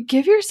 Like,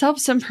 give yourself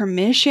some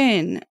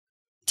permission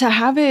to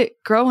have it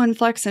grow and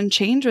flex and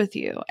change with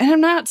you. And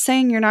I'm not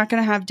saying you're not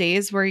going to have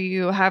days where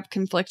you have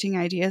conflicting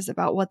ideas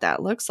about what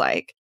that looks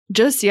like.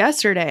 Just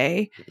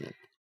yesterday,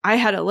 I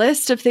had a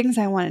list of things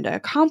I wanted to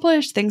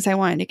accomplish, things I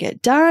wanted to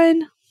get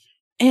done,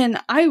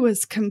 and I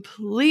was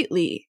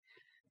completely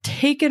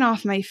taken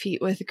off my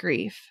feet with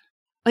grief,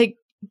 like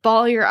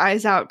bawl your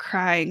eyes out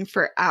crying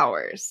for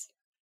hours.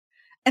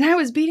 And I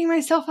was beating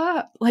myself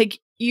up. Like,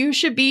 you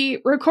should be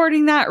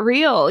recording that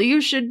reel.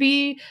 You should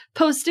be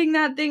posting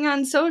that thing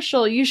on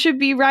social. You should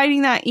be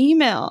writing that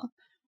email.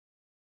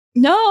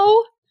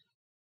 No,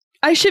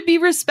 I should be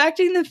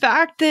respecting the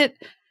fact that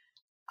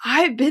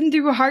I've been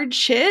through hard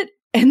shit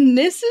and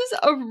this is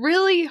a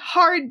really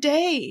hard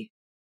day.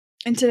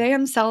 And today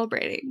I'm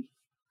celebrating.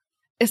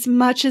 As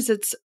much as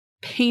it's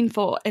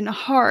painful and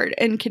hard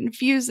and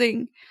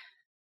confusing,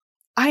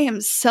 I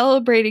am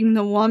celebrating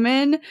the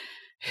woman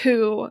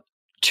who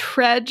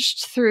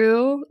trudged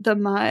through the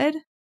mud,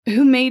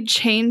 who made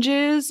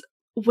changes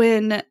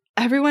when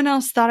everyone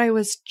else thought I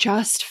was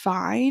just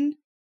fine,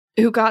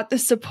 who got the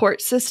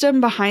support system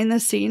behind the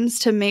scenes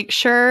to make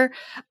sure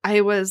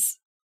I was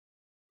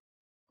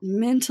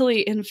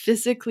mentally and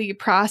physically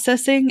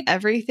processing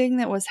everything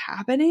that was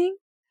happening.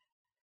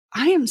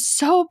 I am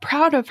so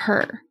proud of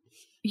her.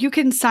 You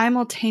can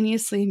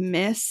simultaneously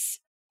miss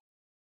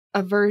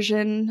a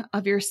version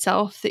of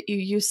yourself that you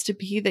used to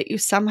be that you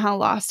somehow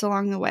lost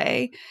along the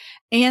way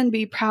and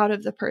be proud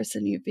of the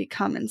person you've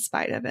become in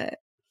spite of it.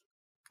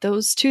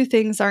 Those two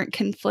things aren't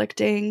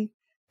conflicting.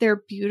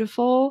 They're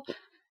beautiful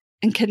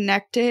and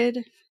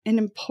connected and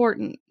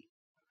important.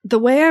 The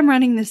way I'm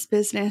running this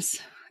business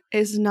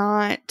is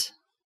not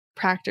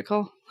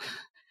practical,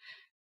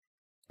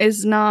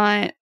 is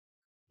not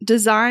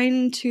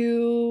designed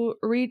to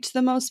reach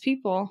the most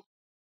people.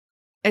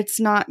 It's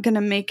not going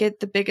to make it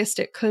the biggest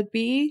it could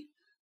be.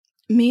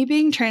 Me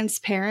being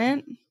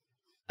transparent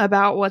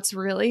about what's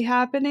really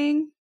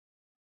happening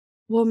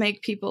will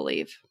make people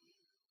leave.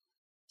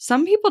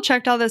 Some people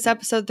checked out this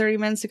episode 30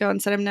 minutes ago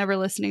and said, I'm never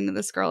listening to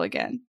this girl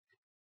again.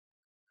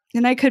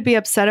 And I could be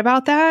upset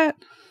about that,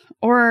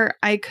 or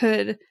I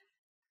could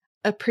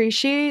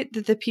appreciate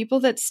that the people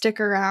that stick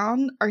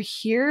around are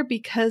here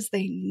because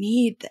they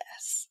need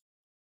this.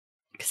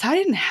 Because I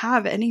didn't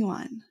have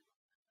anyone.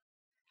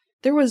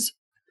 There was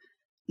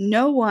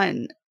no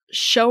one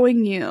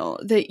showing you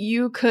that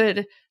you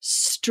could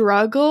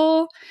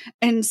struggle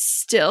and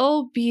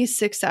still be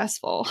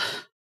successful.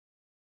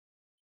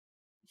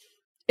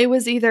 It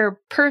was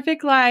either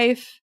perfect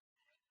life,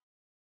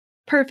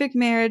 perfect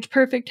marriage,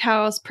 perfect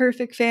house,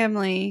 perfect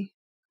family,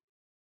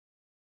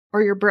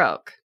 or you're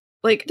broke.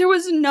 Like, there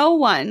was no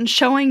one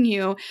showing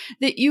you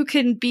that you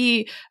can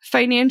be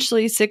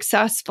financially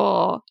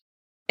successful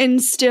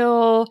and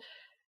still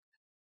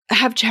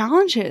have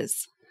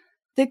challenges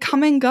that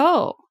come and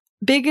go,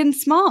 big and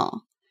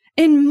small,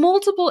 in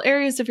multiple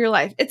areas of your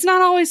life. It's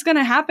not always going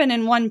to happen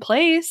in one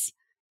place.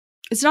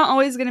 It's not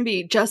always going to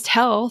be just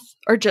health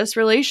or just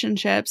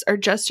relationships or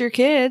just your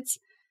kids.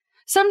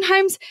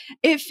 Sometimes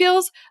it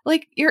feels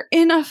like you're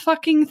in a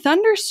fucking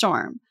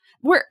thunderstorm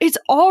where it's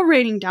all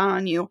raining down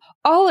on you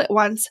all at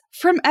once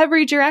from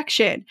every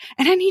direction.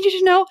 And I need you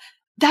to know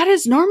that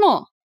is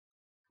normal.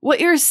 What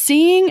you're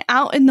seeing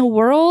out in the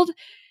world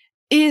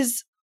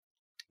is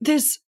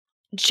this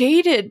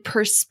jaded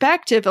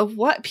perspective of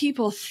what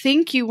people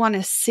think you want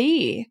to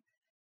see,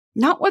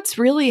 not what's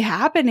really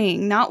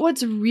happening, not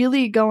what's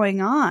really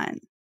going on.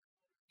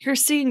 You're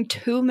seeing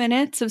 2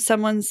 minutes of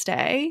someone's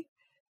day.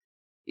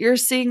 You're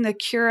seeing the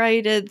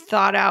curated,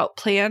 thought out,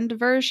 planned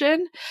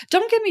version.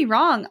 Don't get me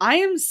wrong. I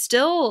am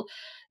still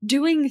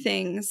doing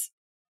things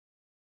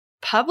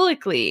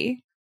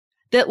publicly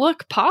that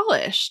look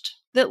polished,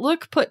 that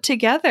look put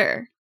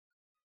together,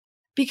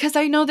 because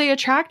I know they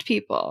attract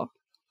people.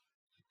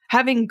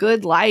 Having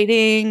good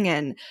lighting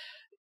and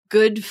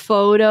good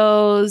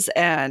photos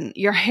and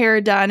your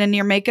hair done and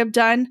your makeup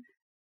done,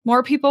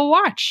 more people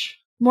watch,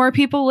 more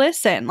people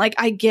listen. Like,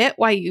 I get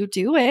why you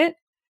do it.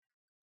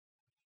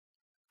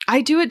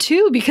 I do it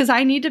too because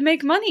I need to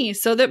make money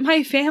so that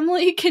my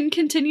family can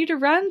continue to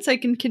run, so I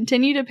can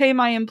continue to pay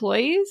my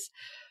employees.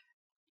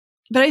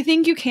 But I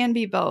think you can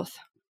be both.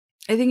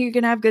 I think you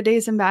can have good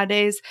days and bad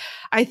days.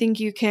 I think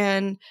you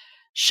can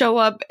show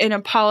up in a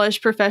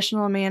polished,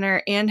 professional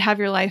manner and have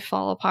your life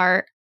fall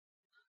apart.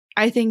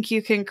 I think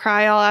you can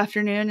cry all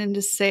afternoon and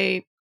just say,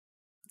 it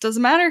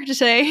doesn't matter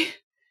today.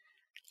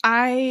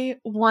 I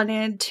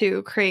wanted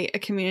to create a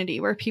community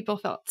where people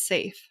felt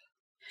safe.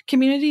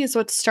 Community is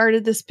what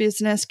started this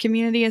business.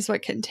 Community is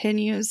what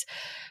continues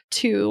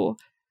to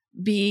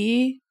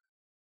be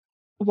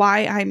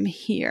why I'm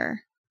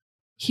here.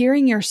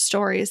 Hearing your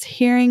stories,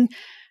 hearing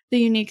the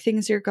unique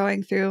things you're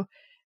going through,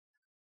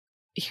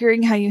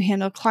 hearing how you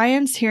handle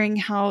clients, hearing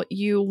how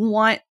you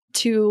want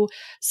to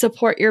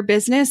support your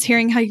business,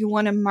 hearing how you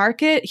want to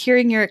market,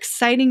 hearing your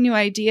exciting new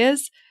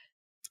ideas,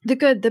 the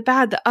good, the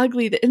bad, the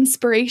ugly, the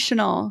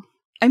inspirational.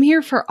 I'm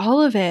here for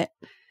all of it.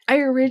 I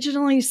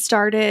originally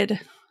started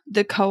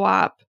the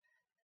co-op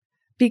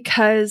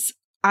because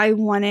I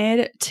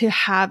wanted to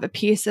have a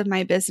piece of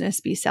my business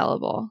be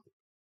sellable.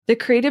 The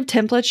Creative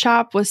Template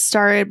Shop was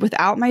started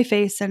without my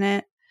face in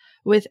it,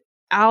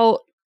 without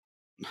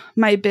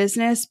my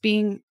business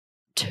being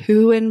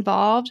too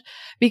involved,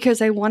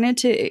 because I wanted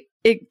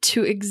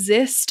to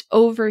exist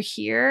over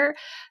here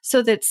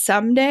so that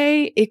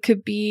someday it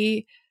could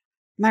be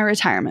my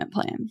retirement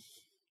plan.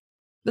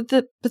 But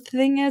the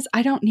thing is,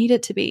 I don't need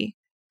it to be.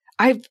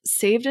 I've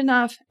saved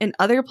enough in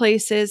other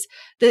places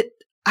that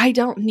I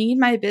don't need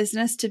my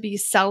business to be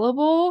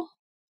sellable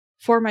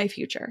for my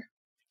future.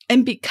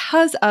 And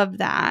because of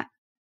that,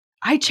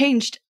 I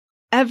changed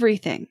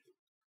everything.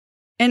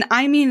 And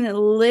I mean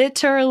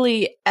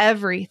literally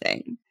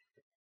everything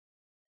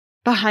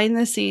behind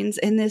the scenes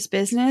in this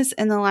business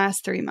in the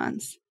last 3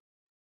 months.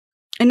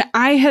 And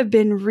I have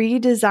been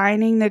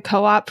redesigning the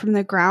co-op from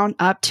the ground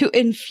up to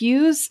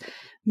infuse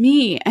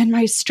me and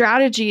my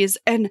strategies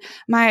and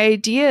my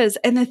ideas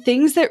and the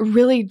things that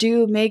really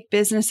do make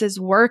businesses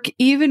work,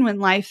 even when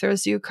life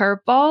throws you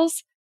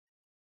curveballs.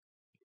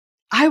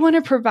 I want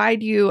to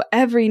provide you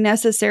every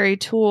necessary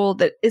tool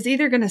that is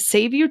either going to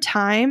save you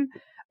time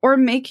or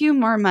make you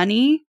more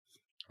money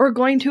or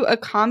going to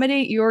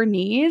accommodate your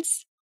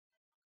needs.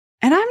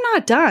 And I'm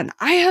not done.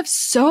 I have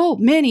so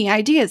many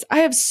ideas.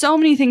 I have so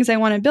many things I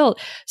want to build,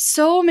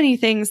 so many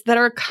things that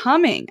are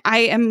coming.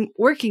 I am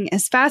working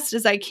as fast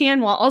as I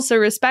can while also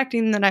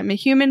respecting that I'm a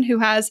human who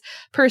has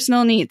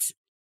personal needs.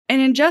 And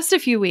in just a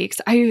few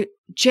weeks, I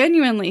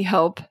genuinely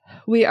hope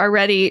we are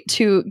ready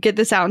to get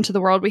this out into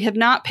the world. We have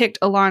not picked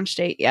a launch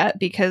date yet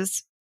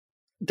because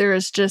there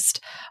is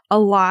just a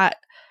lot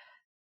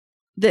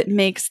that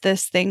makes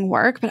this thing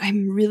work. But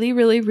I'm really,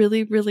 really,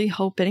 really, really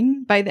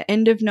hoping by the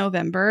end of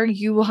November,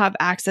 you will have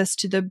access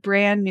to the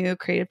brand new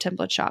Creative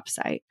Template Shop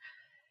site.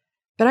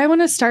 But I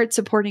want to start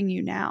supporting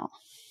you now.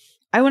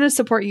 I want to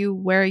support you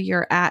where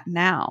you're at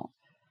now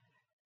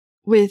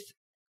with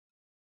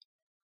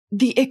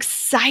the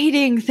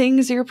exciting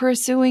things you're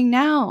pursuing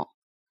now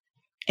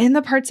in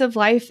the parts of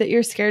life that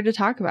you're scared to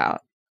talk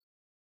about.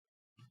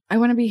 I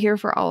want to be here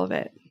for all of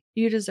it.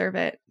 You deserve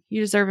it. You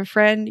deserve a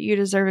friend. You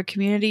deserve a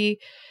community.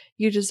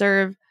 You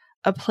deserve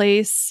a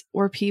place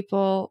where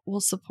people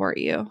will support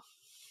you.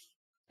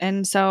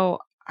 And so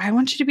I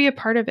want you to be a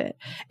part of it.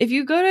 If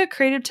you go to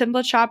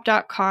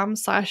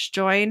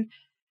creativetemplateshop.com/join,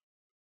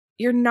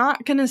 you're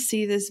not going to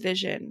see this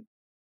vision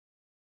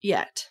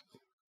yet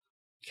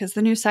because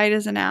the new site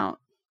isn't out.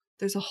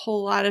 There's a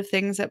whole lot of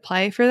things at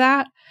play for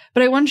that.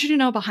 But I want you to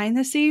know behind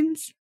the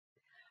scenes,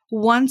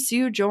 once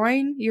you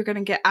join, you're going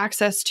to get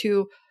access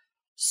to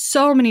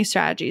so many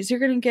strategies. You're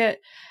going to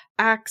get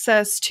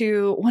access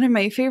to one of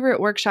my favorite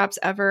workshops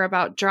ever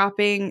about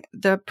dropping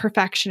the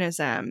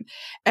perfectionism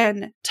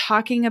and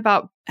talking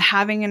about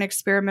having an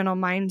experimental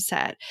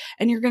mindset.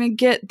 And you're going to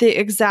get the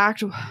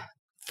exact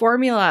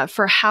formula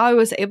for how I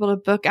was able to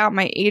book out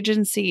my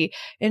agency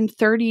in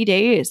 30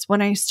 days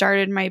when I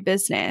started my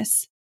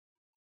business.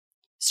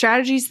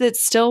 Strategies that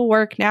still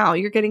work now.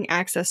 You're getting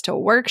access to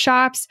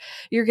workshops.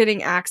 You're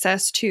getting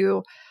access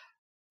to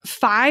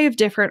 5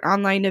 different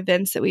online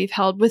events that we've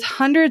held with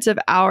hundreds of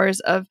hours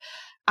of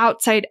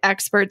outside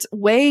experts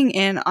weighing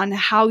in on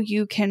how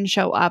you can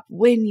show up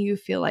when you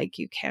feel like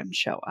you can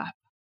show up.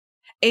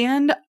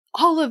 And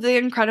all of the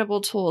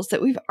incredible tools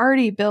that we've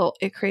already built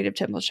at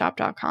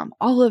creativetemplateshop.com,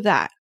 all of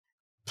that.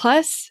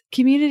 Plus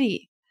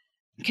community.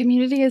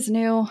 Community is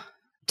new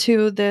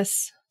to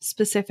this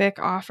specific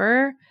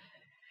offer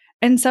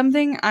and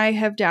something I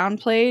have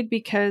downplayed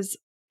because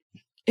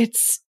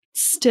it's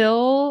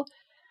still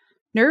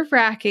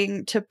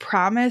nerve-wracking to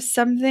promise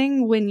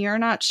something when you're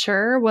not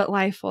sure what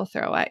life will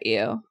throw at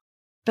you.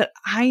 But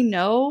I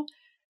know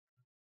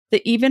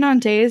that even on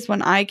days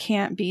when I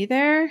can't be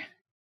there,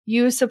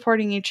 you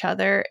supporting each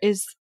other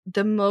is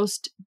the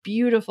most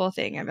beautiful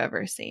thing I've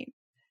ever seen.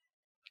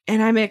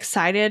 And I'm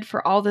excited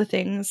for all the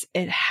things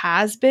it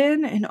has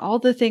been and all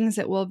the things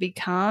it will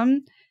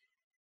become.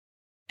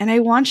 And I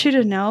want you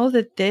to know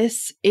that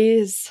this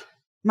is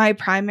my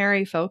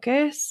primary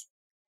focus.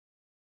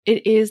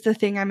 It is the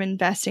thing I'm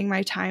investing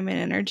my time and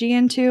energy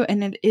into,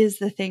 and it is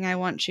the thing I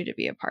want you to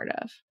be a part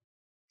of.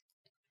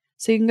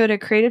 So you can go to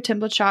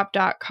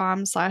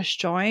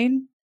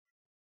creativetemplateshop.com/join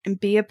and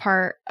be a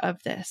part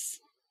of this.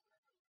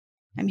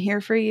 I'm here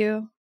for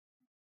you.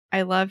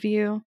 I love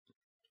you.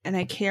 And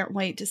I can't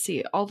wait to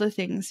see all the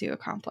things you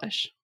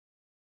accomplish,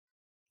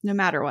 no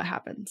matter what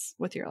happens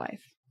with your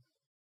life.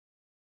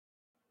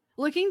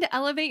 Looking to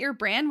elevate your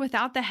brand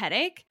without the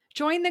headache?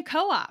 Join the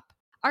Co-op,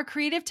 our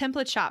Creative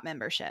Template Shop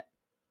membership.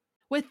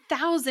 With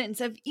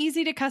thousands of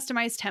easy to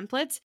customize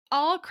templates,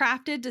 all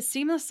crafted to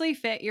seamlessly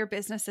fit your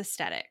business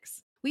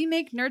aesthetics, we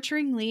make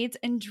nurturing leads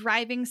and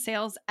driving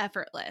sales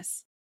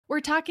effortless. We're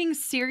talking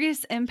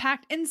serious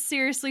impact and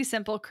seriously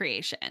simple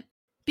creation.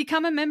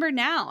 Become a member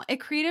now at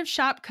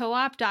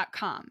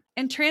creativeshopcoop.com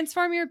and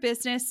transform your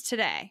business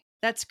today.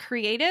 That's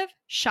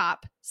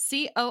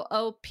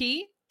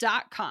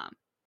creativeshopcoop.com.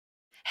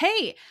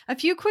 Hey, a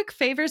few quick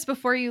favors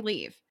before you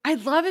leave.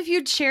 I'd love if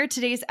you'd share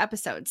today's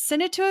episode,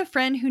 send it to a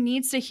friend who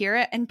needs to hear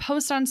it, and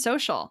post on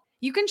social.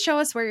 You can show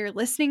us where you're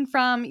listening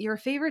from, your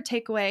favorite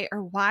takeaway,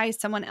 or why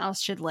someone else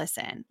should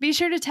listen. Be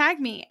sure to tag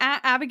me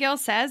at Abigail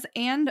Says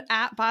and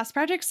at Boss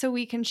Project so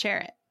we can share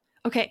it.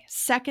 Okay,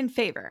 second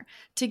favor,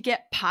 to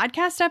get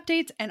podcast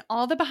updates and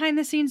all the behind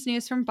the scenes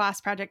news from Boss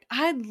Project,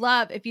 I'd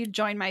love if you'd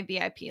join my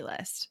VIP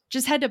list.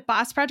 Just head to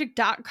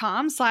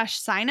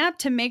bossproject.com/sign up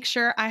to make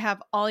sure I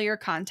have all your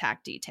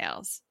contact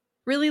details.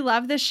 Really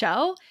love the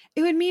show?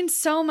 It would mean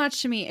so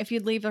much to me if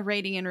you'd leave a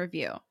rating and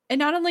review. It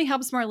not only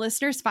helps more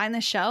listeners find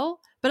the show,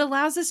 but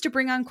allows us to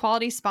bring on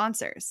quality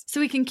sponsors so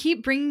we can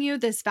keep bringing you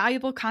this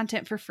valuable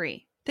content for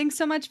free. Thanks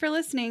so much for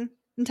listening.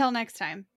 Until next time.